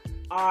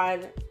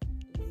on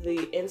the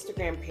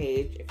Instagram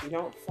page. If you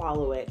don't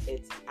follow it,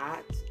 it's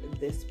at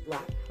This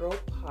Black Girl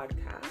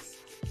Podcast.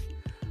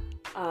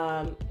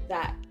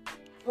 That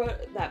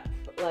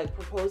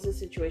proposed a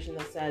situation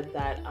that said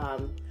that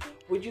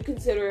would you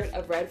consider it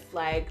a red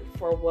flag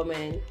for a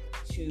woman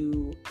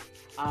to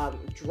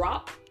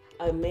drop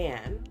a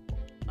man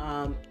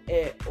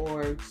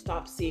or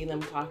stop seeing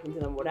them, talking to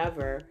them,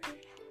 whatever,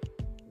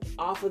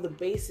 off of the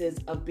basis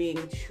of being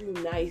too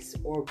nice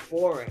or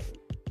boring?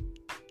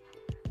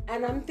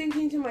 And I'm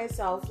thinking to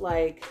myself,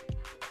 like,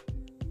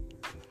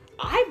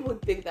 I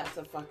would think that's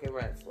a fucking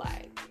red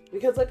flag.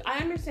 Because, like, I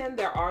understand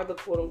there are the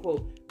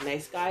quote-unquote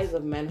nice guys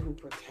of men who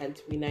pretend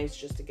to be nice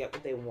just to get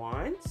what they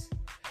want.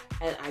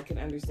 And I can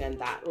understand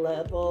that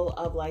level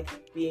of,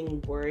 like,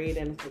 being worried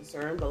and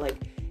concerned. But, like,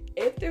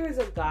 if there is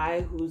a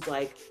guy who's,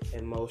 like,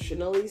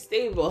 emotionally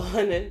stable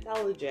and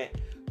intelligent,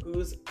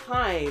 who's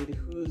kind,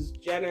 who's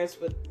generous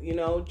with,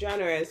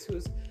 generous,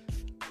 who's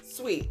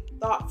sweet,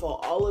 thoughtful,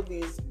 all of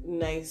these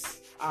nice,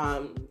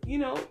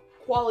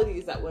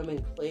 qualities that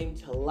women claim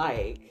to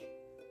like,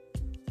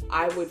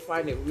 I would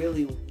find it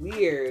really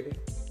weird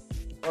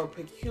or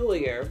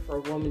peculiar for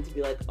a woman to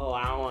be like, oh,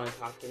 I don't want to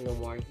talk to him no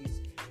more.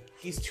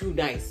 He's too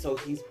nice, so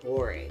he's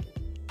boring.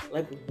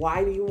 Like,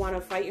 why do you want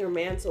to fight your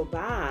man so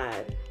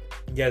bad?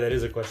 Yeah, that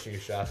is a question you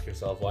should ask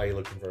yourself. Why are you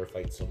looking for a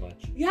fight so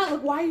much? Yeah,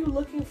 like, why are you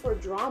looking for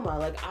drama?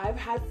 Like, I've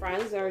had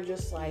friends that are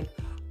just like,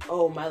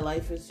 oh, my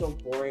life is so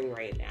boring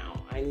right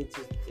now. I need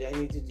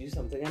to do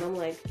something. And I'm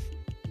like,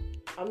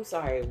 I'm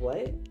sorry,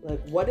 what?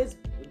 Like, what is,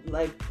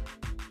 like,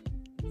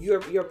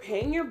 you're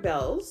paying your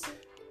bills,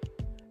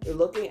 You're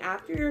looking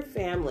after your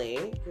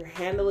family. You're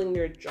handling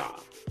your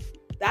job.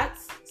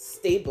 That's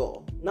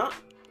stable, not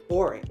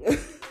boring.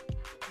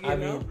 I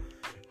mean,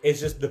 it's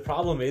just the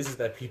problem is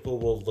that people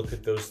will look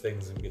at those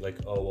things and be like,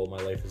 oh, well,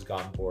 my life has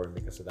gotten boring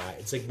because of that.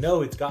 It's like,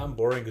 no, it's gotten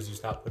boring because you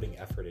stopped putting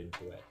effort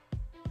into it.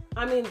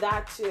 I mean,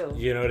 that too.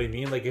 You know what I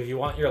mean? Like, if you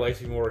want your life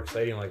to be more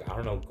exciting, like, I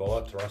don't know, go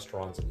out to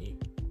restaurants and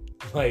eat.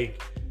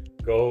 Like,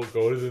 go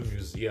to the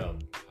museum.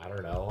 I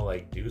don't know,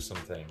 like, do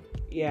something.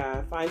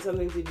 Yeah, find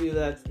something to do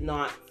that's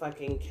not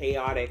fucking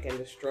chaotic and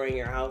destroying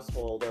your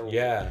household or,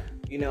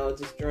 you know,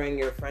 destroying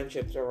your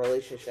friendships or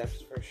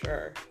relationships, for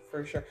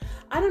sure.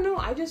 I don't know.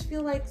 I just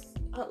feel like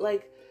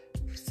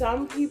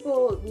some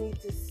people need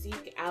to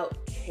seek out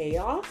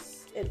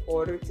chaos in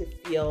order to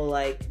feel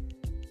like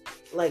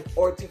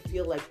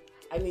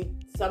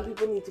some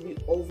people need to be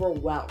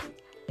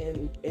overwhelmed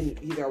in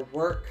either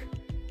work,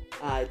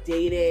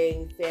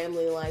 dating,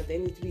 family life. They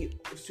need to be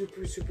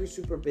super, super,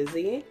 super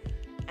busy.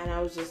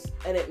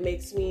 And it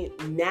makes me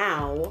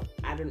now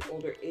at an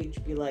older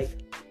age be like,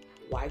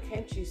 why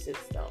can't you sit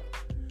still?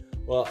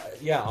 Well,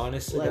 yeah,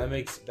 honestly,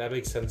 like, that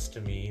makes sense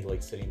to me,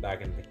 like, sitting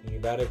back and thinking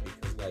about it,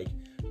 because, like,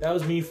 that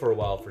was me for a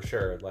while, for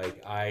sure.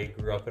 Like, I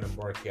grew up in a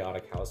more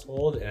chaotic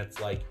household, and it's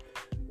like,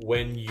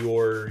 when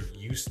you're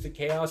used to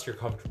chaos, you're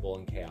comfortable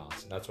in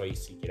chaos, and that's why you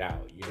seek it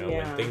out. You know,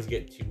 when things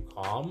get too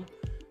calm,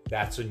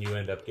 that's when you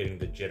end up getting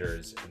the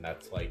jitters, and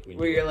that's like when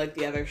you're like,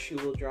 the other shoe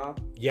will drop.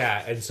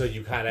 Yeah, and so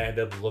you kind of end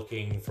up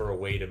looking for a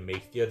way to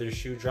make the other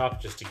shoe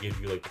drop, just to give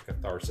you like the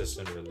catharsis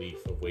and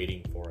relief of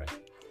waiting for it.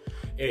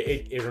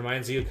 It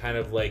reminds you kind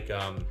of like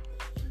who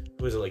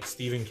was it, like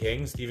Stephen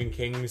King? Stephen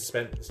King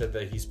said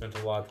that he spent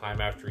a lot of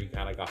time after he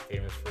kind of got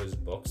famous for his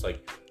books,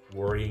 like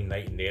worrying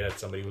night and day that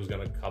somebody was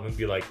gonna come and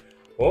be like,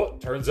 well,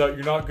 turns out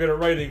you're not good at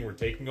writing. We're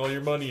taking all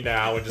your money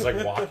now, and just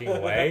like walking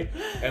away.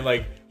 And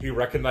like he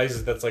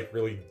recognizes that's like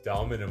really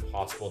dumb and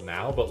impossible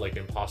now, but like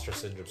imposter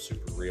syndrome's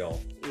super real.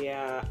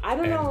 Yeah, I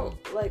don't know.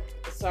 Like,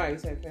 sorry,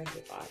 finish your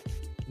thought.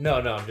 No,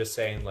 I'm just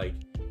saying, like,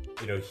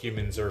 you know,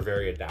 humans are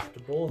very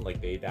adaptable, and like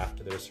they adapt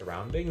to their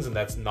surroundings, and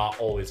that's not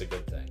always a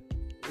good thing.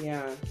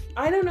 Yeah,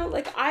 I don't know.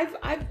 Like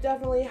I've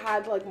definitely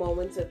had like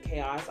moments of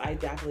chaos. I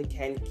definitely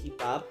can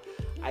keep up.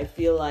 I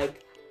feel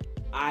like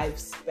I've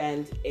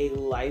spent a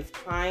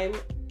lifetime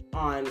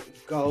on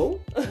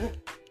go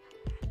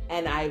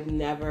and I've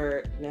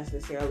never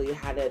necessarily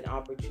had an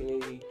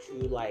opportunity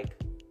to like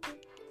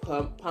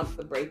pump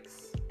the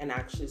brakes and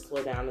actually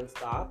slow down and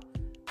stop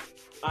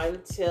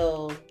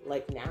until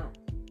like now.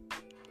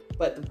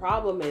 But the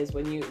problem is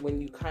when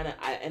you kind of,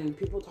 and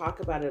people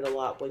talk about it a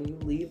lot, when you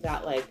leave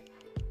that like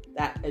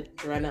that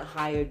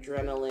high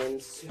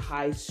adrenaline,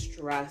 high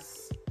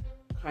stress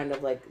kind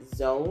of like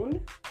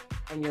zone,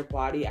 and your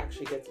body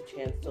actually gets a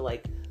chance to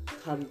like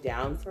come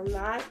down from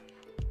that,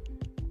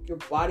 your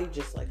body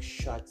just like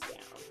shuts down.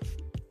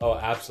 Oh,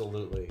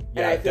 absolutely.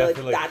 Yeah, and I feel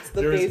definitely. Like that's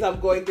the phase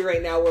I'm going through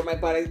right now, where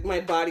my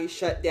body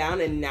shut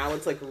down and now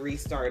it's like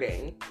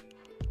restarting.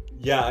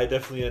 Yeah, I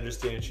definitely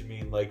understand what you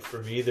mean. Like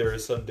for me, there are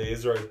some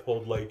days where I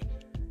pulled like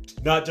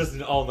not just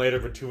an all-nighter,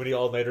 but too many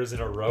all-nighters in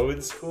a row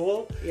in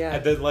school. Yeah.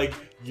 And then like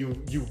you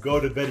go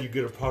to bed, you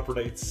get a proper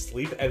night's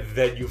sleep, and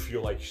then you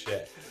feel like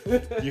shit.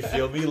 You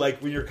feel me?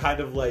 Like when you're kind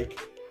of like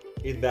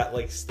in that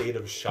like state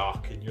of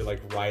shock, and you're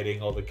like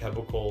riding all the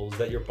chemicals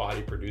that your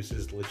body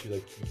produces to let you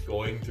like keep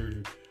going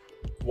through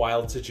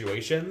wild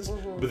situations,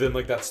 but then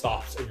like that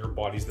stops and your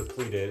body's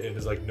depleted and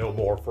is like no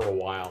more for a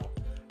while.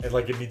 And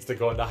like it needs to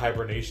go into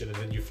hibernation, and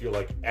then you feel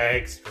like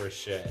extra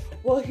shit.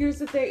 Well, here's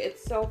the thing.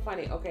 It's so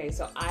funny. Okay,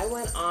 so I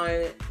went on,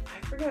 I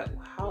forget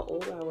how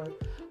old I was.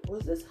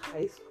 Was this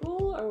high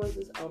school or was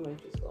this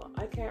elementary school?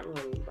 I can't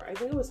remember. I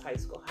think it was high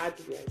school. Had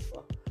to be high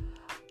school.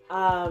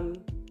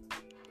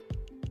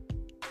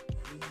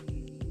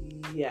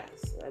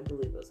 Yes, I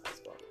believe it was high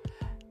school.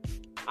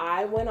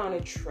 I went on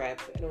a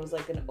trip, and it was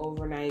like an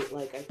overnight,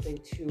 like I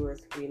think 2 or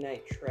 3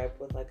 night trip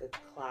with like a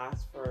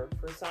class for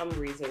some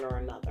reason or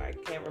another. I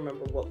can't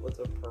remember what was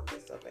the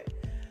purpose of it.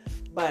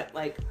 But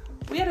like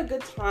we had a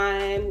good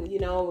time, you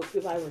know,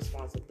 people had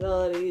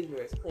responsibilities,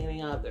 there was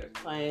cleaning up, there was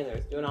playing, there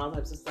was doing all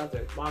types of stuff,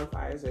 there's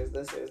bonfires, there's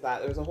this, there's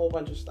that, there's a whole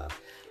bunch of stuff.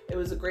 It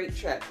was a great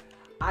trip.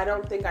 I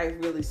don't think I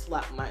really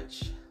slept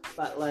much,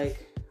 but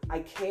like I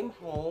came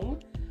home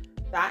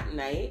that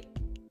night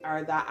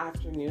or that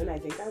afternoon. I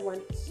think I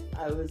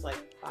was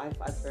like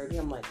 5:30.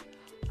 I'm like,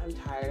 I'm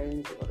tired, I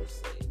need to go to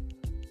sleep.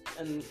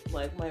 And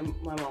like my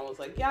mom was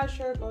like, yeah,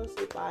 sure, go to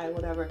sleep, bye,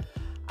 whatever.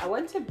 I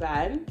went to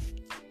bed.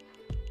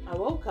 I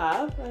woke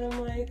up and I'm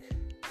like,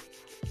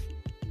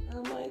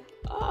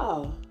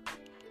 oh,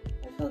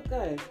 I feel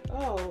good.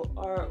 Oh,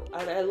 or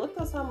I looked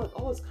outside, I'm like,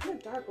 oh, it's kind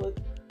of dark. Like,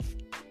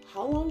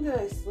 how long did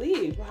I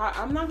sleep?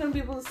 I'm not gonna be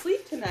able to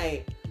sleep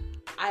tonight.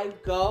 I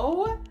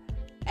go,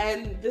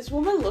 and this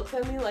woman looks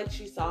at me like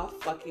she saw a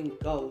fucking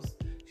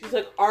ghost. She's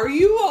like, are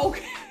you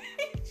okay?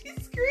 She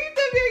screamed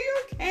at me, are you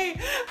okay?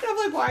 And I'm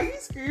like, why are you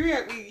screaming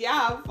at me?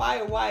 Yeah, I'm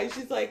fine. Why?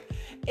 She's like,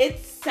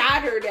 it's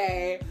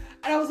Saturday.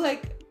 And I was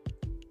like,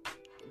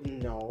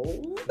 no.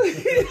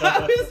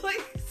 I was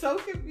like so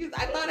confused.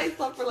 I thought I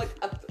slept for like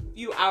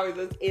few hours.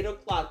 It's 8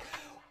 o'clock.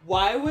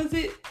 Why was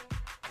it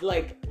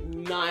like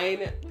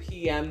 9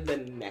 p.m. the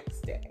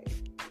next day?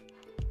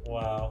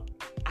 Wow.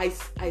 I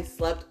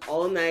slept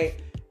all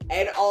night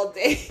and all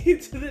day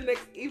to the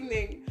next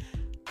evening.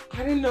 I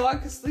didn't know I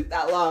could sleep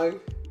that long.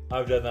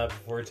 I've done that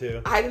before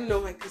too. I didn't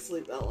know I could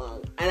sleep that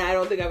long. And I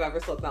don't think I've ever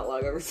slept that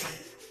long ever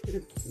since.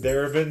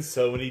 There have been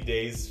so many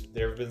days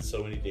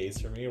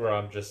for me where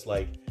I'm just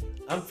like,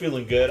 I'm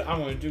feeling good. I'm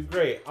going to do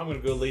great. I'm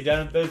going to go lay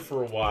down in bed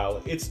for a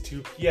while. It's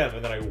 2 p.m.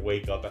 and then I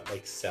wake up at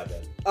like 7.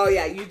 Oh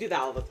yeah, you do that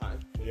all the time.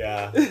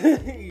 Yeah.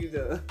 You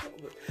do that.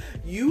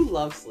 You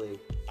love sleep.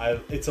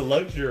 It's a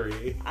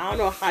luxury. I don't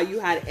know how you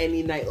had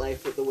any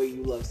nightlife with the way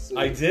you love sleep.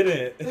 I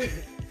didn't.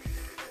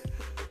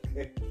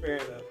 Okay, fair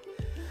enough.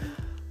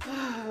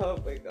 Oh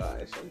my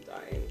gosh, I'm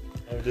dying.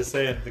 I'm just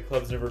saying, the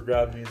clubs never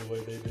grabbed me the way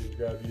they did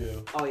grab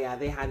you. Oh yeah,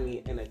 they had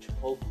me in a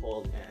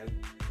chokehold, man.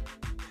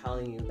 I'm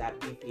telling you, that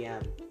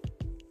BPM.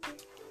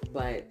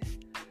 But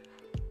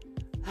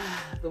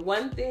the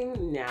one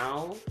thing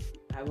now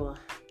I will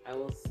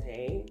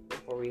say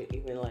before we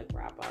even like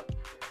wrap up,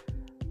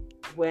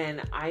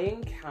 when I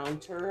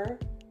encounter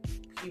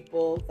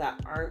people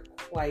that aren't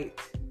quite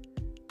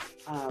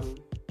I'm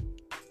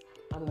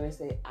gonna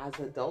say as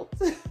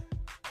adults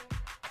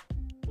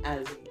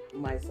as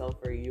myself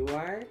or you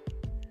are,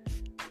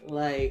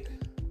 like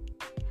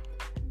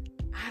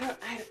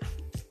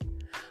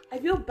I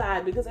feel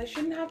bad because I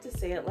shouldn't have to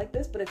say it like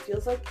this, but it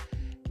feels like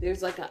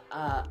there's like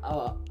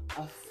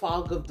a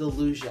fog of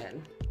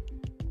delusion.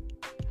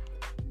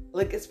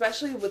 Like,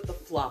 especially with the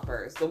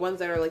floppers, the ones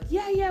that are like,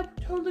 yeah, we're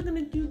totally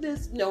gonna do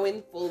this,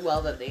 knowing full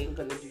well that they ain't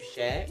gonna do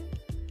shit.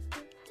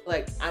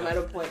 Like, I'm at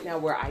a point now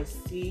where I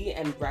see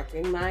and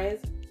recognize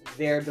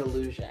their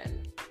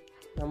delusion.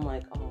 And I'm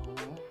like, oh.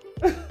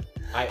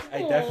 I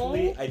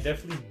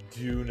definitely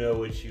do know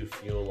what you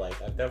feel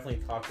like. I've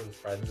definitely talked with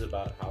friends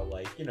about how,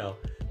 like, you know,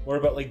 more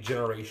about like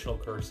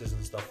generational curses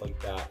and stuff like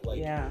that. Like,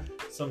 yeah.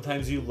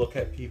 Sometimes you look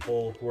at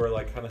people who are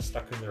like kind of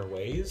stuck in their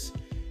ways.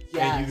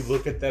 Yes. And you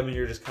look at them and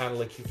you're just kind of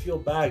like, you feel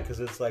bad because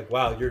it's like,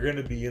 wow, you're going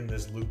to be in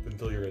this loop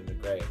until you're in the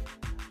grave.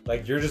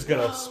 Like, you're just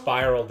going to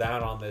spiral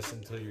down on this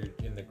until you're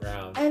in the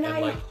ground. And I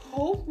like,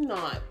 hope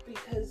not,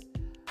 because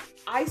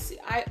I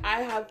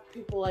have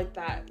people like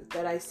that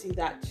I see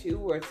that too,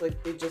 where it's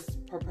like they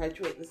just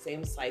perpetuate the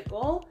same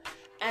cycle.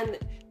 And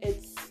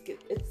it's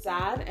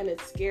sad and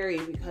it's scary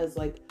because,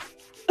 like,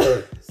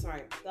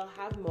 sorry, they'll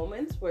have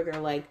moments where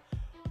they're like,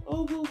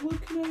 oh, well, what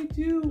can I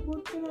do?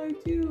 What can I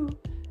do?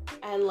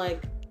 And,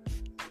 like,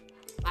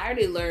 I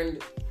already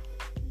learned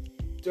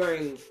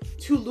during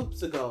 2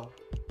 loops ago,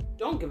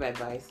 don't give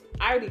advice.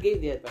 I already gave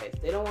the advice.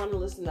 They don't want to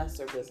listen, that's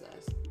their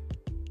business.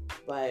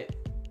 But,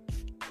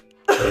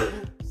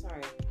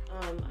 sorry,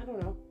 I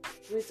don't know.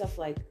 Doing stuff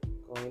like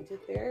going to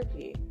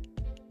therapy,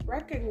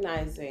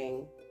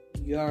 recognizing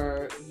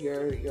your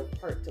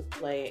part to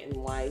play and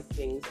why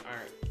things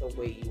aren't the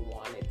way you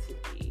want it to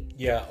be.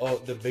 Yeah,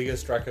 the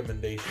biggest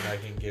recommendation I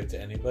can give to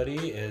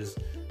anybody is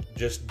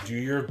just do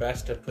your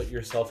best to put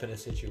yourself in a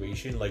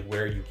situation like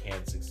where you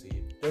can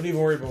succeed. Don't even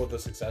worry about what the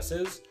success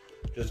is.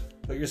 Just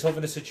put yourself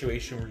in a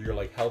situation where you're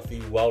like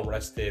healthy, well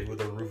rested,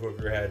 with a roof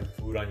over your head,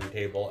 food on your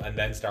table, and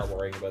then start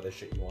worrying about the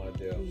shit you want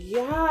to do.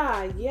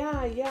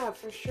 Yeah,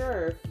 for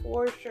sure.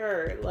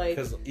 Like,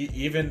 because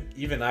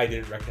even I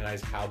didn't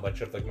recognize how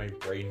much of like my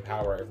brain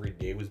power every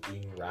day was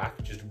being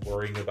racked just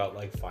worrying about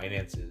like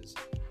finances.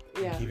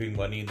 Yeah. And keeping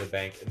money in the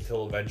bank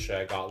until eventually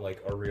I got like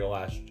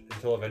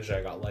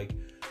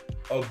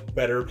a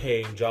better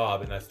paying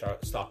job, and that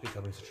stopped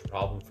becoming such a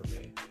problem for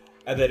me.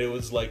 And then it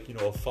was like, you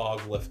know, a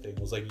fog lifting. It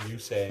was like you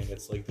saying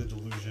it's like the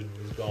delusion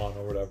is gone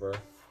or whatever.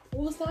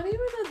 Well, it's not even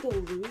a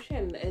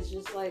delusion. It's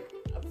just like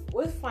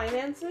with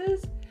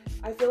finances,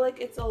 I feel like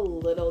it's a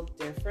little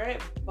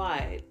different,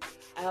 but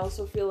I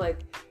also feel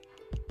like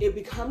it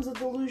becomes a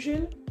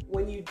delusion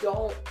when you're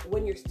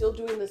still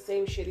doing the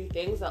same shitty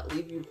things that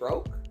leave you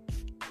broke,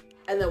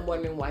 and then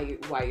wondering why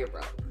you're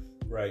broke.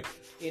 Right.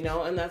 You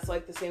know, and that's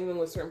like the same thing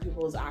with certain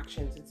people's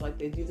actions. It's like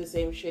they do the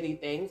same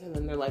shitty things, and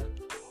then they're like,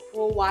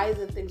 well, why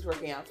isn't things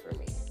working out for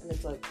me? And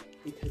it's like,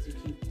 because you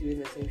keep doing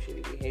the same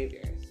shitty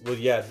behaviors. Well,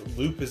 yeah,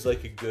 loop is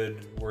like a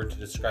good word to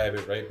describe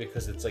it, right?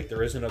 Because it's like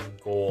there isn't a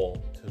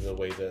goal to the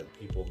way that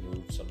people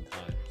move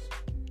sometimes.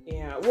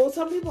 Yeah, well,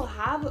 some people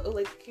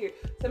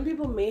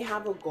may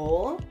have a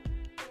goal,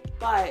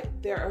 but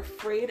they're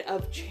afraid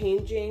of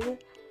changing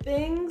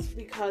things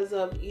because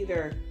of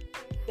either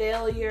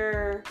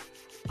failure,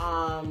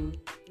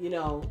 you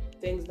know,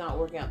 things not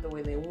working out the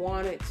way they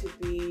want it to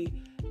be.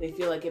 They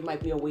feel like it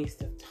might be a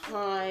waste of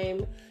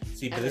time.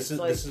 See, but this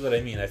is what I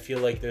mean. I feel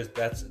like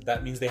that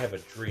means they have a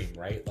dream,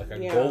 right? Like a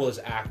goal is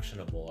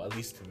actionable, at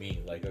least to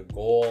me. Like a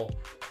goal,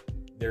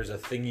 there's a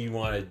thing you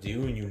want to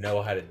do and you know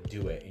how to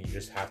do it, and you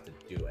just have to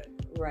do it.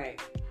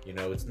 Right. You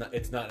know, it's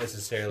not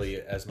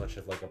necessarily as much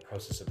of like a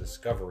process of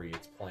discovery.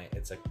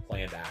 It's like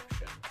planned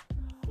action.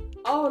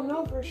 Oh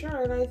no, for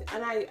sure,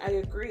 and I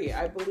agree.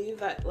 I believe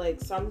that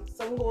like some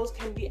goals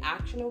can be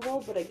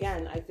actionable, but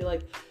again, I feel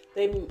like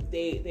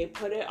they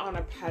put it on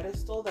a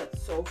pedestal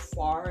that's so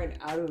far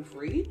and out of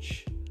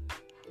reach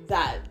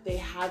that they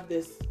have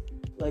this,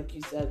 like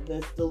you said,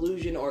 this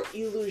delusion or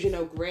illusion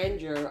of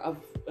grandeur of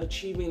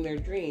achieving their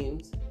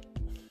dreams,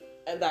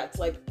 and that's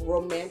like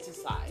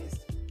romanticized,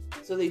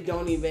 so they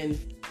don't even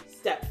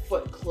step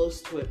foot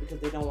close to it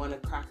because they don't want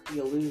to crack the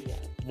illusion.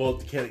 Well,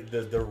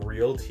 the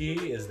real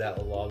tea is that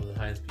a lot of the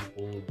times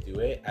people do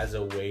it as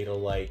a way to,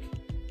 like,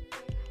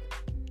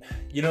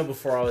 you know,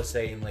 before I was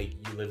saying, like,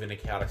 you live in a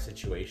chaotic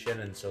situation,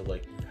 and so,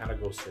 like, you kind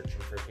of go searching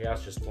for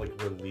chaos just to,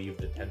 like, relieve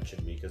the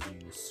tension because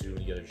you assume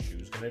the other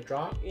shoe's gonna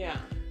drop. Yeah.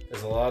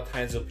 There's a lot of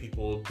times that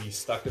people will be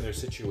stuck in their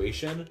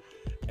situation,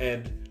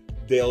 and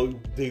they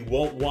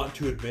won't want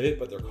to admit it,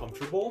 but they're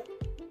comfortable.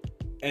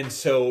 And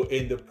so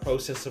in the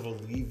process of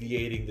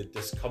alleviating the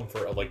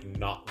discomfort of, like,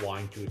 not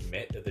wanting to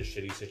admit that the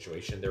shitty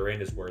situation they're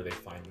in is where they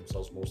find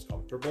themselves most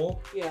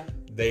comfortable. Yeah.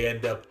 They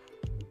end up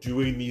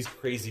doing these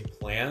crazy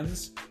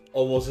plans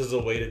almost as a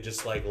way to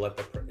just, like, let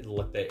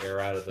the air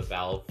out of the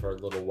valve for a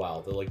little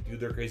while. They'll, like, do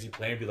their crazy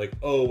plan and be like,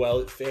 oh, well,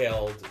 it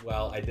failed.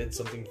 Well, I did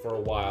something for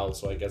a while,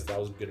 so I guess that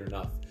was good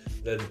enough.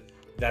 Then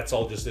that's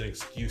all just an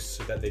excuse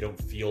so that they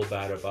don't feel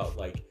bad about,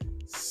 like,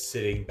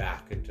 sitting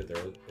back into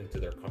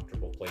their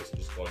comfortable place and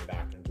just going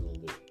back into the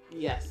loop.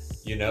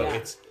 Yes. You know,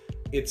 yeah.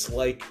 it's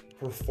like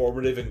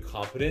performative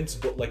incompetence,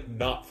 but, like,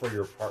 not for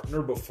your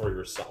partner, but for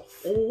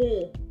yourself.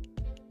 Mm-hmm.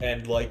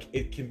 And, like,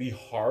 it can be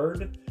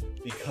hard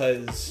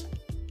because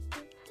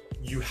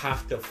you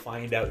have to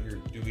find out you're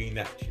doing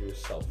that to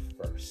yourself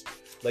first.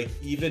 Like,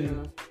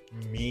 even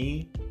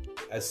me,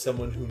 as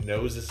someone who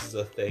knows this is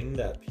a thing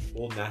that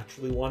people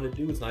naturally want to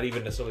do, it's not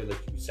even necessarily like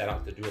you set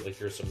out to do it, like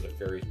you're some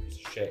nefarious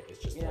piece of shit. It's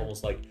just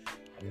almost like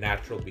a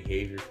natural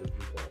behavior for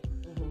people.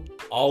 Mm-hmm.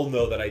 I'll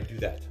know that I do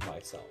that to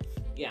myself.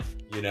 Yeah.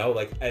 You know,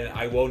 like, and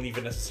I won't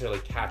even necessarily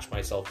catch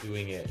myself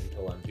doing it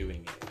until I'm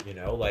doing it, you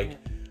know? Like,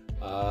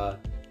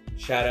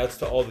 shout outs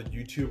to all the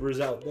YouTubers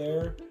out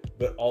there,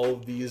 but all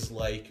of these,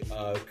 like,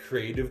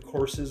 creative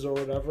courses or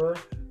whatever,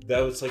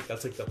 that's like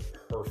the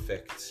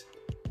perfect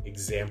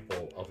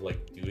example of,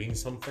 like, doing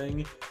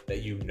something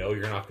that you know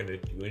you're not going to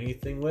do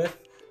anything with,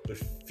 but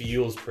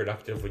feels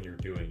productive when you're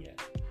doing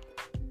it.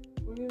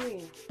 What do you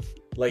mean?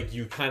 Like,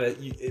 you kind of,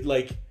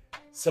 like,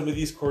 some of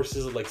these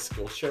courses, like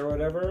Skillshare or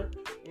whatever,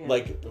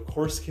 like, the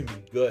course can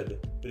be good,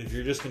 but if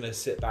you're just going to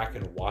sit back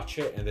and watch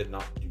it and then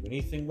not do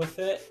anything with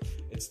it,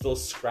 it still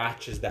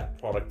scratches that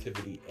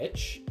productivity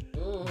itch,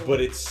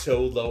 but it's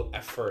so low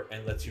effort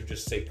and lets you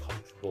just stay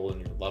comfortable in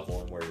your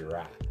level and where you're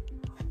at.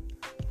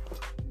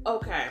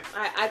 Okay,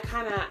 I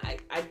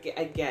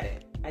get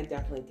it. I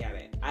definitely get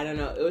it. I don't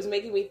know. It was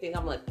making me think,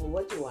 I'm like, well,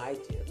 what do I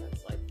do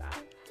that's like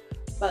that?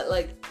 But,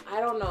 like,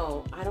 I don't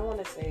know. I don't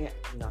want to say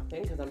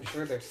nothing because I'm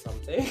sure there's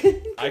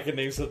something. I can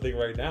name something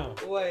right now.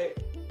 What?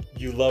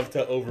 You love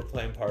to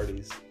overplan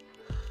parties.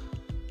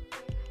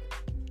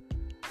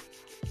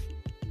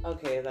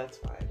 Okay, that's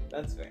fine.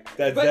 That's fair.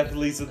 That's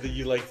definitely something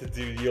you like to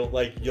do.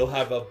 You'll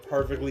have a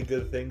perfectly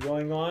good thing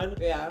going on.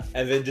 Yeah.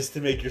 And then just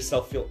to make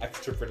yourself feel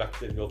extra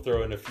productive, you'll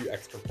throw in a few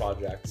extra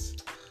projects.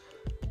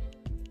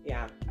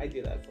 Yeah, I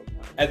do that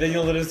sometimes. And then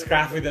you'll end up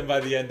scrapping them by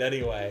the end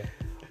anyway.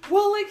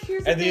 Well, like,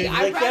 here's the thing. And then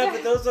you're like, yeah,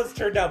 but those ones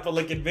turned out. But,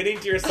 like, admitting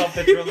to yourself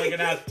that you're only going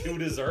to have 2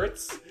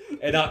 desserts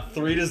and not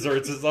 3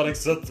 desserts is not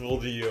acceptable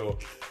to you.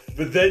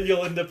 But then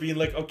you'll end up being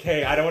like,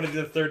 okay, I don't want to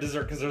do the 3rd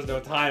dessert because there's no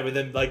time. And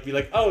then, like, be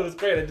like, oh, it was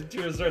great. I did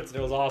 2 desserts and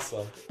it was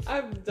awesome.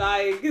 I'm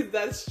dying because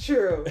that's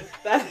true.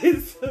 That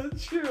is so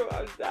true.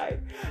 I'm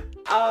dying.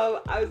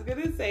 I was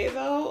going to say,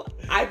 though,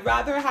 I'd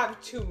rather have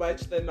too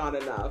much than not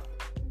enough.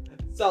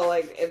 So,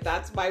 like, if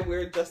that's my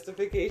weird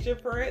justification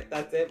for it,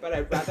 that's it. But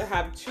I'd rather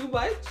have too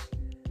much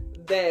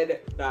than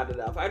not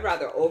enough. I'd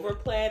rather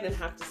overplan and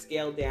have to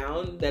scale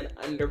down than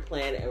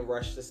underplan and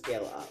rush to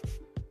scale up.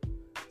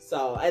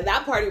 So, and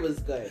that party was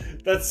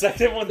good. That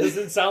second one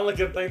doesn't sound like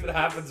a thing that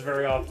happens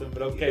very often,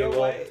 but okay, you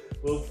know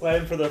we'll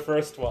plan for the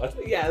first one.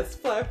 Yes,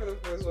 plan for the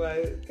first one.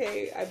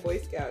 Okay, I Boy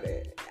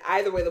Scouted.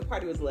 Either way, the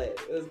party was lit.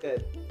 It was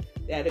good.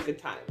 They had a good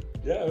time.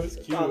 Yeah, it was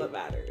cute. That's all that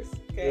matters.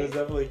 Okay? It was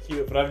definitely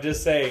cute, but I'm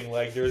just saying,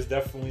 like, there was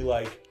definitely,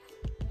 like,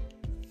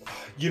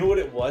 you know what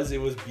it was? It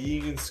was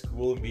being in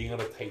school and being on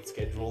a tight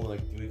schedule and,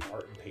 like, doing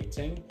art and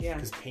painting. Yeah.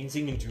 Because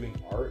painting and doing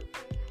art,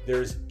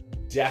 there's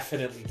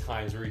definitely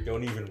times where you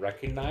don't even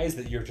recognize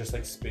that you're just,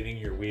 like, spinning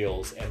your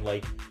wheels and,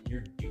 like,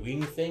 you're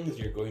doing things,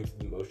 you're going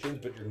through the motions,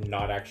 but you're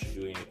not actually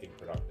doing anything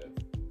productive.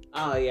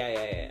 Oh,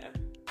 yeah.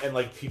 And,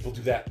 like, people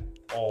do that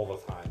all the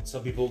time.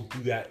 Some people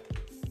do that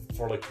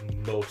for, like,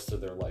 most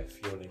of their life,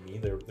 you know what I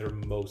mean? They're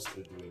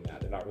mostly doing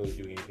that. They're not really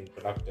doing anything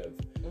productive,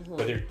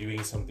 but they're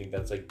doing something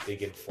that's, like,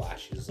 big and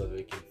flashy so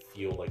they can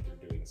feel like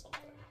they're doing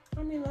something.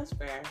 I mean, that's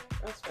fair.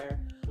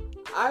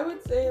 I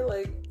would say,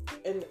 like,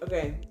 and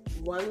okay,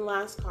 one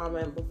last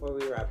comment before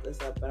we wrap this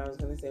up, but I was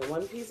going to say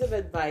one piece of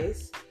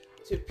advice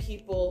to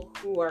people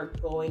who are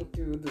going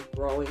through the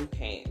growing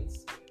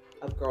pains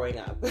of growing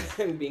up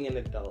and being an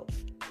adult.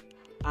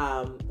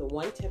 The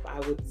one tip I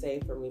would say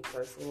for me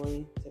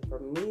personally,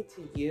 from me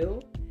to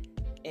you,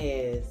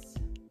 is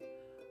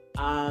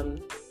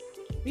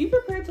be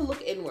prepared to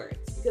look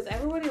inwards, because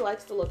everybody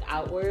likes to look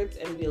outwards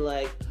and be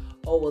like,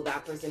 oh, well,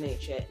 that person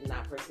ain't shit, and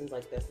that person's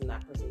like this, and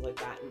that person's like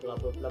that, and blah,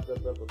 blah, blah, blah,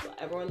 blah, blah, blah.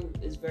 Everyone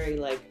is very,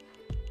 like,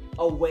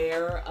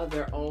 aware of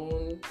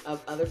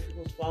of other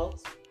people's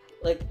faults.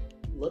 Like,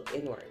 look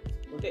inward.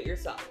 Look at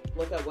yourself.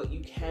 Look at what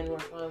you can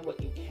work on,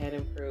 what you can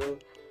improve.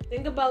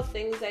 Think about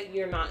things that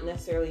you're not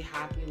necessarily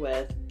happy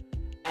with,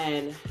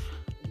 and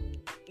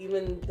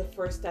even the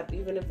first step,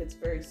 even if it's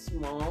very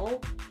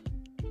small,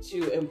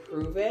 to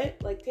improve it,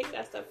 like, take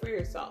that step for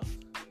yourself.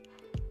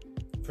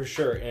 For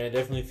sure. And I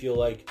definitely feel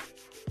like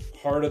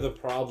part of the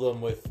problem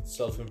with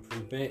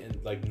self-improvement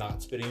and like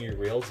not spinning your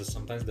reels is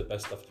sometimes the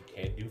best stuff you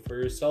can do for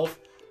yourself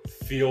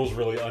feels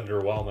really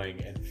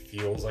underwhelming and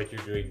feels like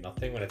you're doing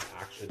nothing when it's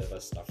actually the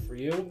best stuff for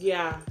you.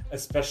 Yeah.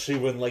 Especially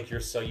when like you're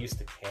so used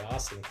to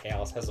chaos, and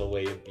chaos has a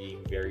way of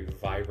being very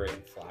vibrant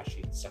and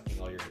flashy and sucking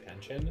all your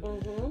attention.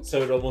 Mm-hmm.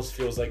 So it almost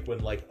feels like when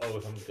like, oh,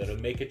 if I'm gonna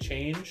make a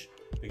change,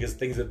 because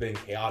things have been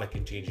chaotic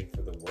and changing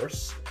for the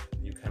worse,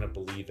 you kind of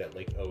believe that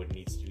like, oh, it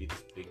needs to be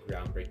this big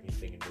groundbreaking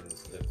thing and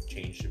the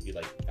change should be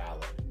like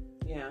valid.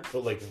 Yeah.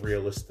 But like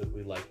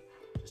realistically, like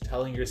just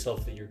telling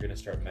yourself that you're going to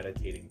start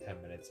meditating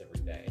 10 minutes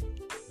every day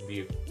can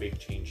be a big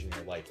change in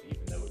your life,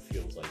 even though it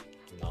feels like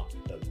not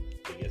the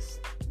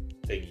biggest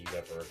thing you've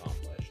ever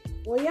accomplished.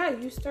 Well, yeah,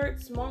 you start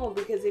small,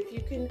 because if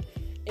you can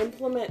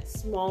implement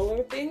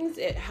smaller things,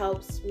 it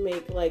helps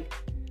make like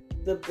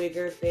the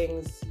bigger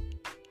things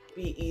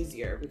be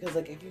easier. Because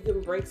like if you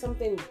can break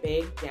something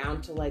big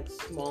down to like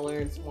smaller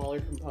and smaller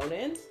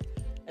components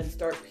and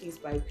start piece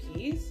by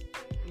piece,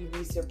 you'd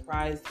be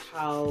surprised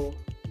how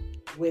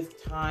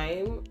with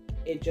time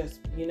it just,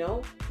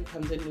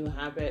 becomes a new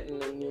habit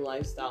and a new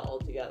lifestyle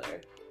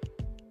altogether.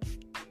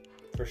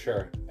 For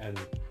sure. And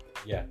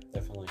yeah,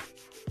 definitely.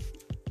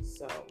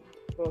 So,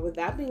 but with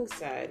that being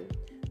said,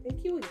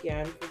 thank you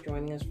again for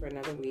joining us for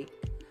another week.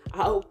 I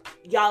hope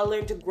y'all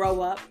learn to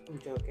grow up. I'm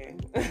joking.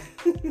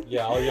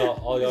 Yeah, all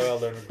y'all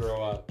learn to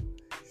grow up.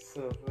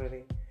 So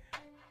funny.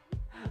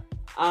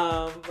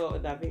 But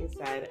with that being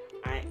said,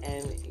 I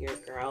am your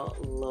girl,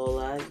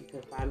 Lola. You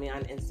can find me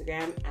on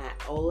Instagram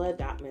at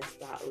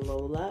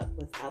ola.miss.lola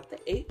without the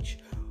H.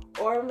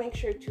 Or make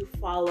sure to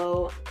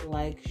follow,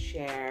 like,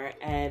 share,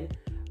 and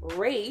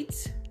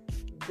rate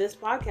this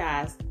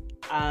podcast.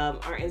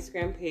 Our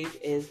Instagram page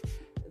is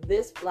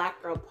This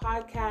Black Girl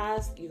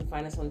Podcast. You can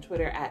find us on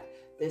Twitter at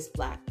This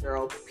Black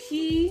Girl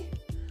P.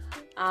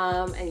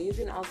 And you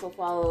can also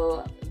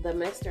follow the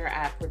Mister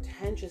at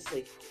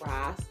Pretentiously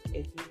Crass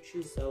if you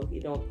choose so. He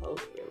don't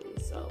post really,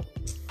 so.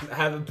 I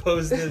haven't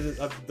posted.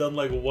 I've done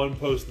like one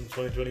post in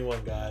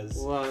 2021, guys.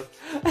 Well,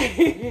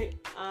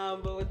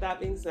 but with that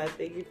being said,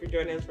 thank you for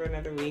joining us for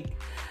another week.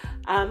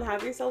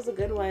 Have yourselves a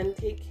good one.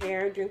 Take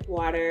care. Drink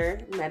water.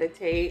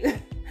 Meditate.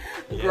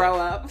 Grow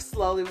up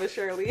slowly but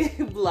surely.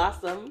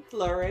 Blossom.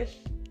 Flourish.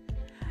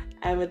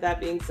 And with that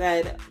being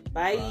said,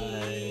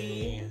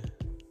 bye.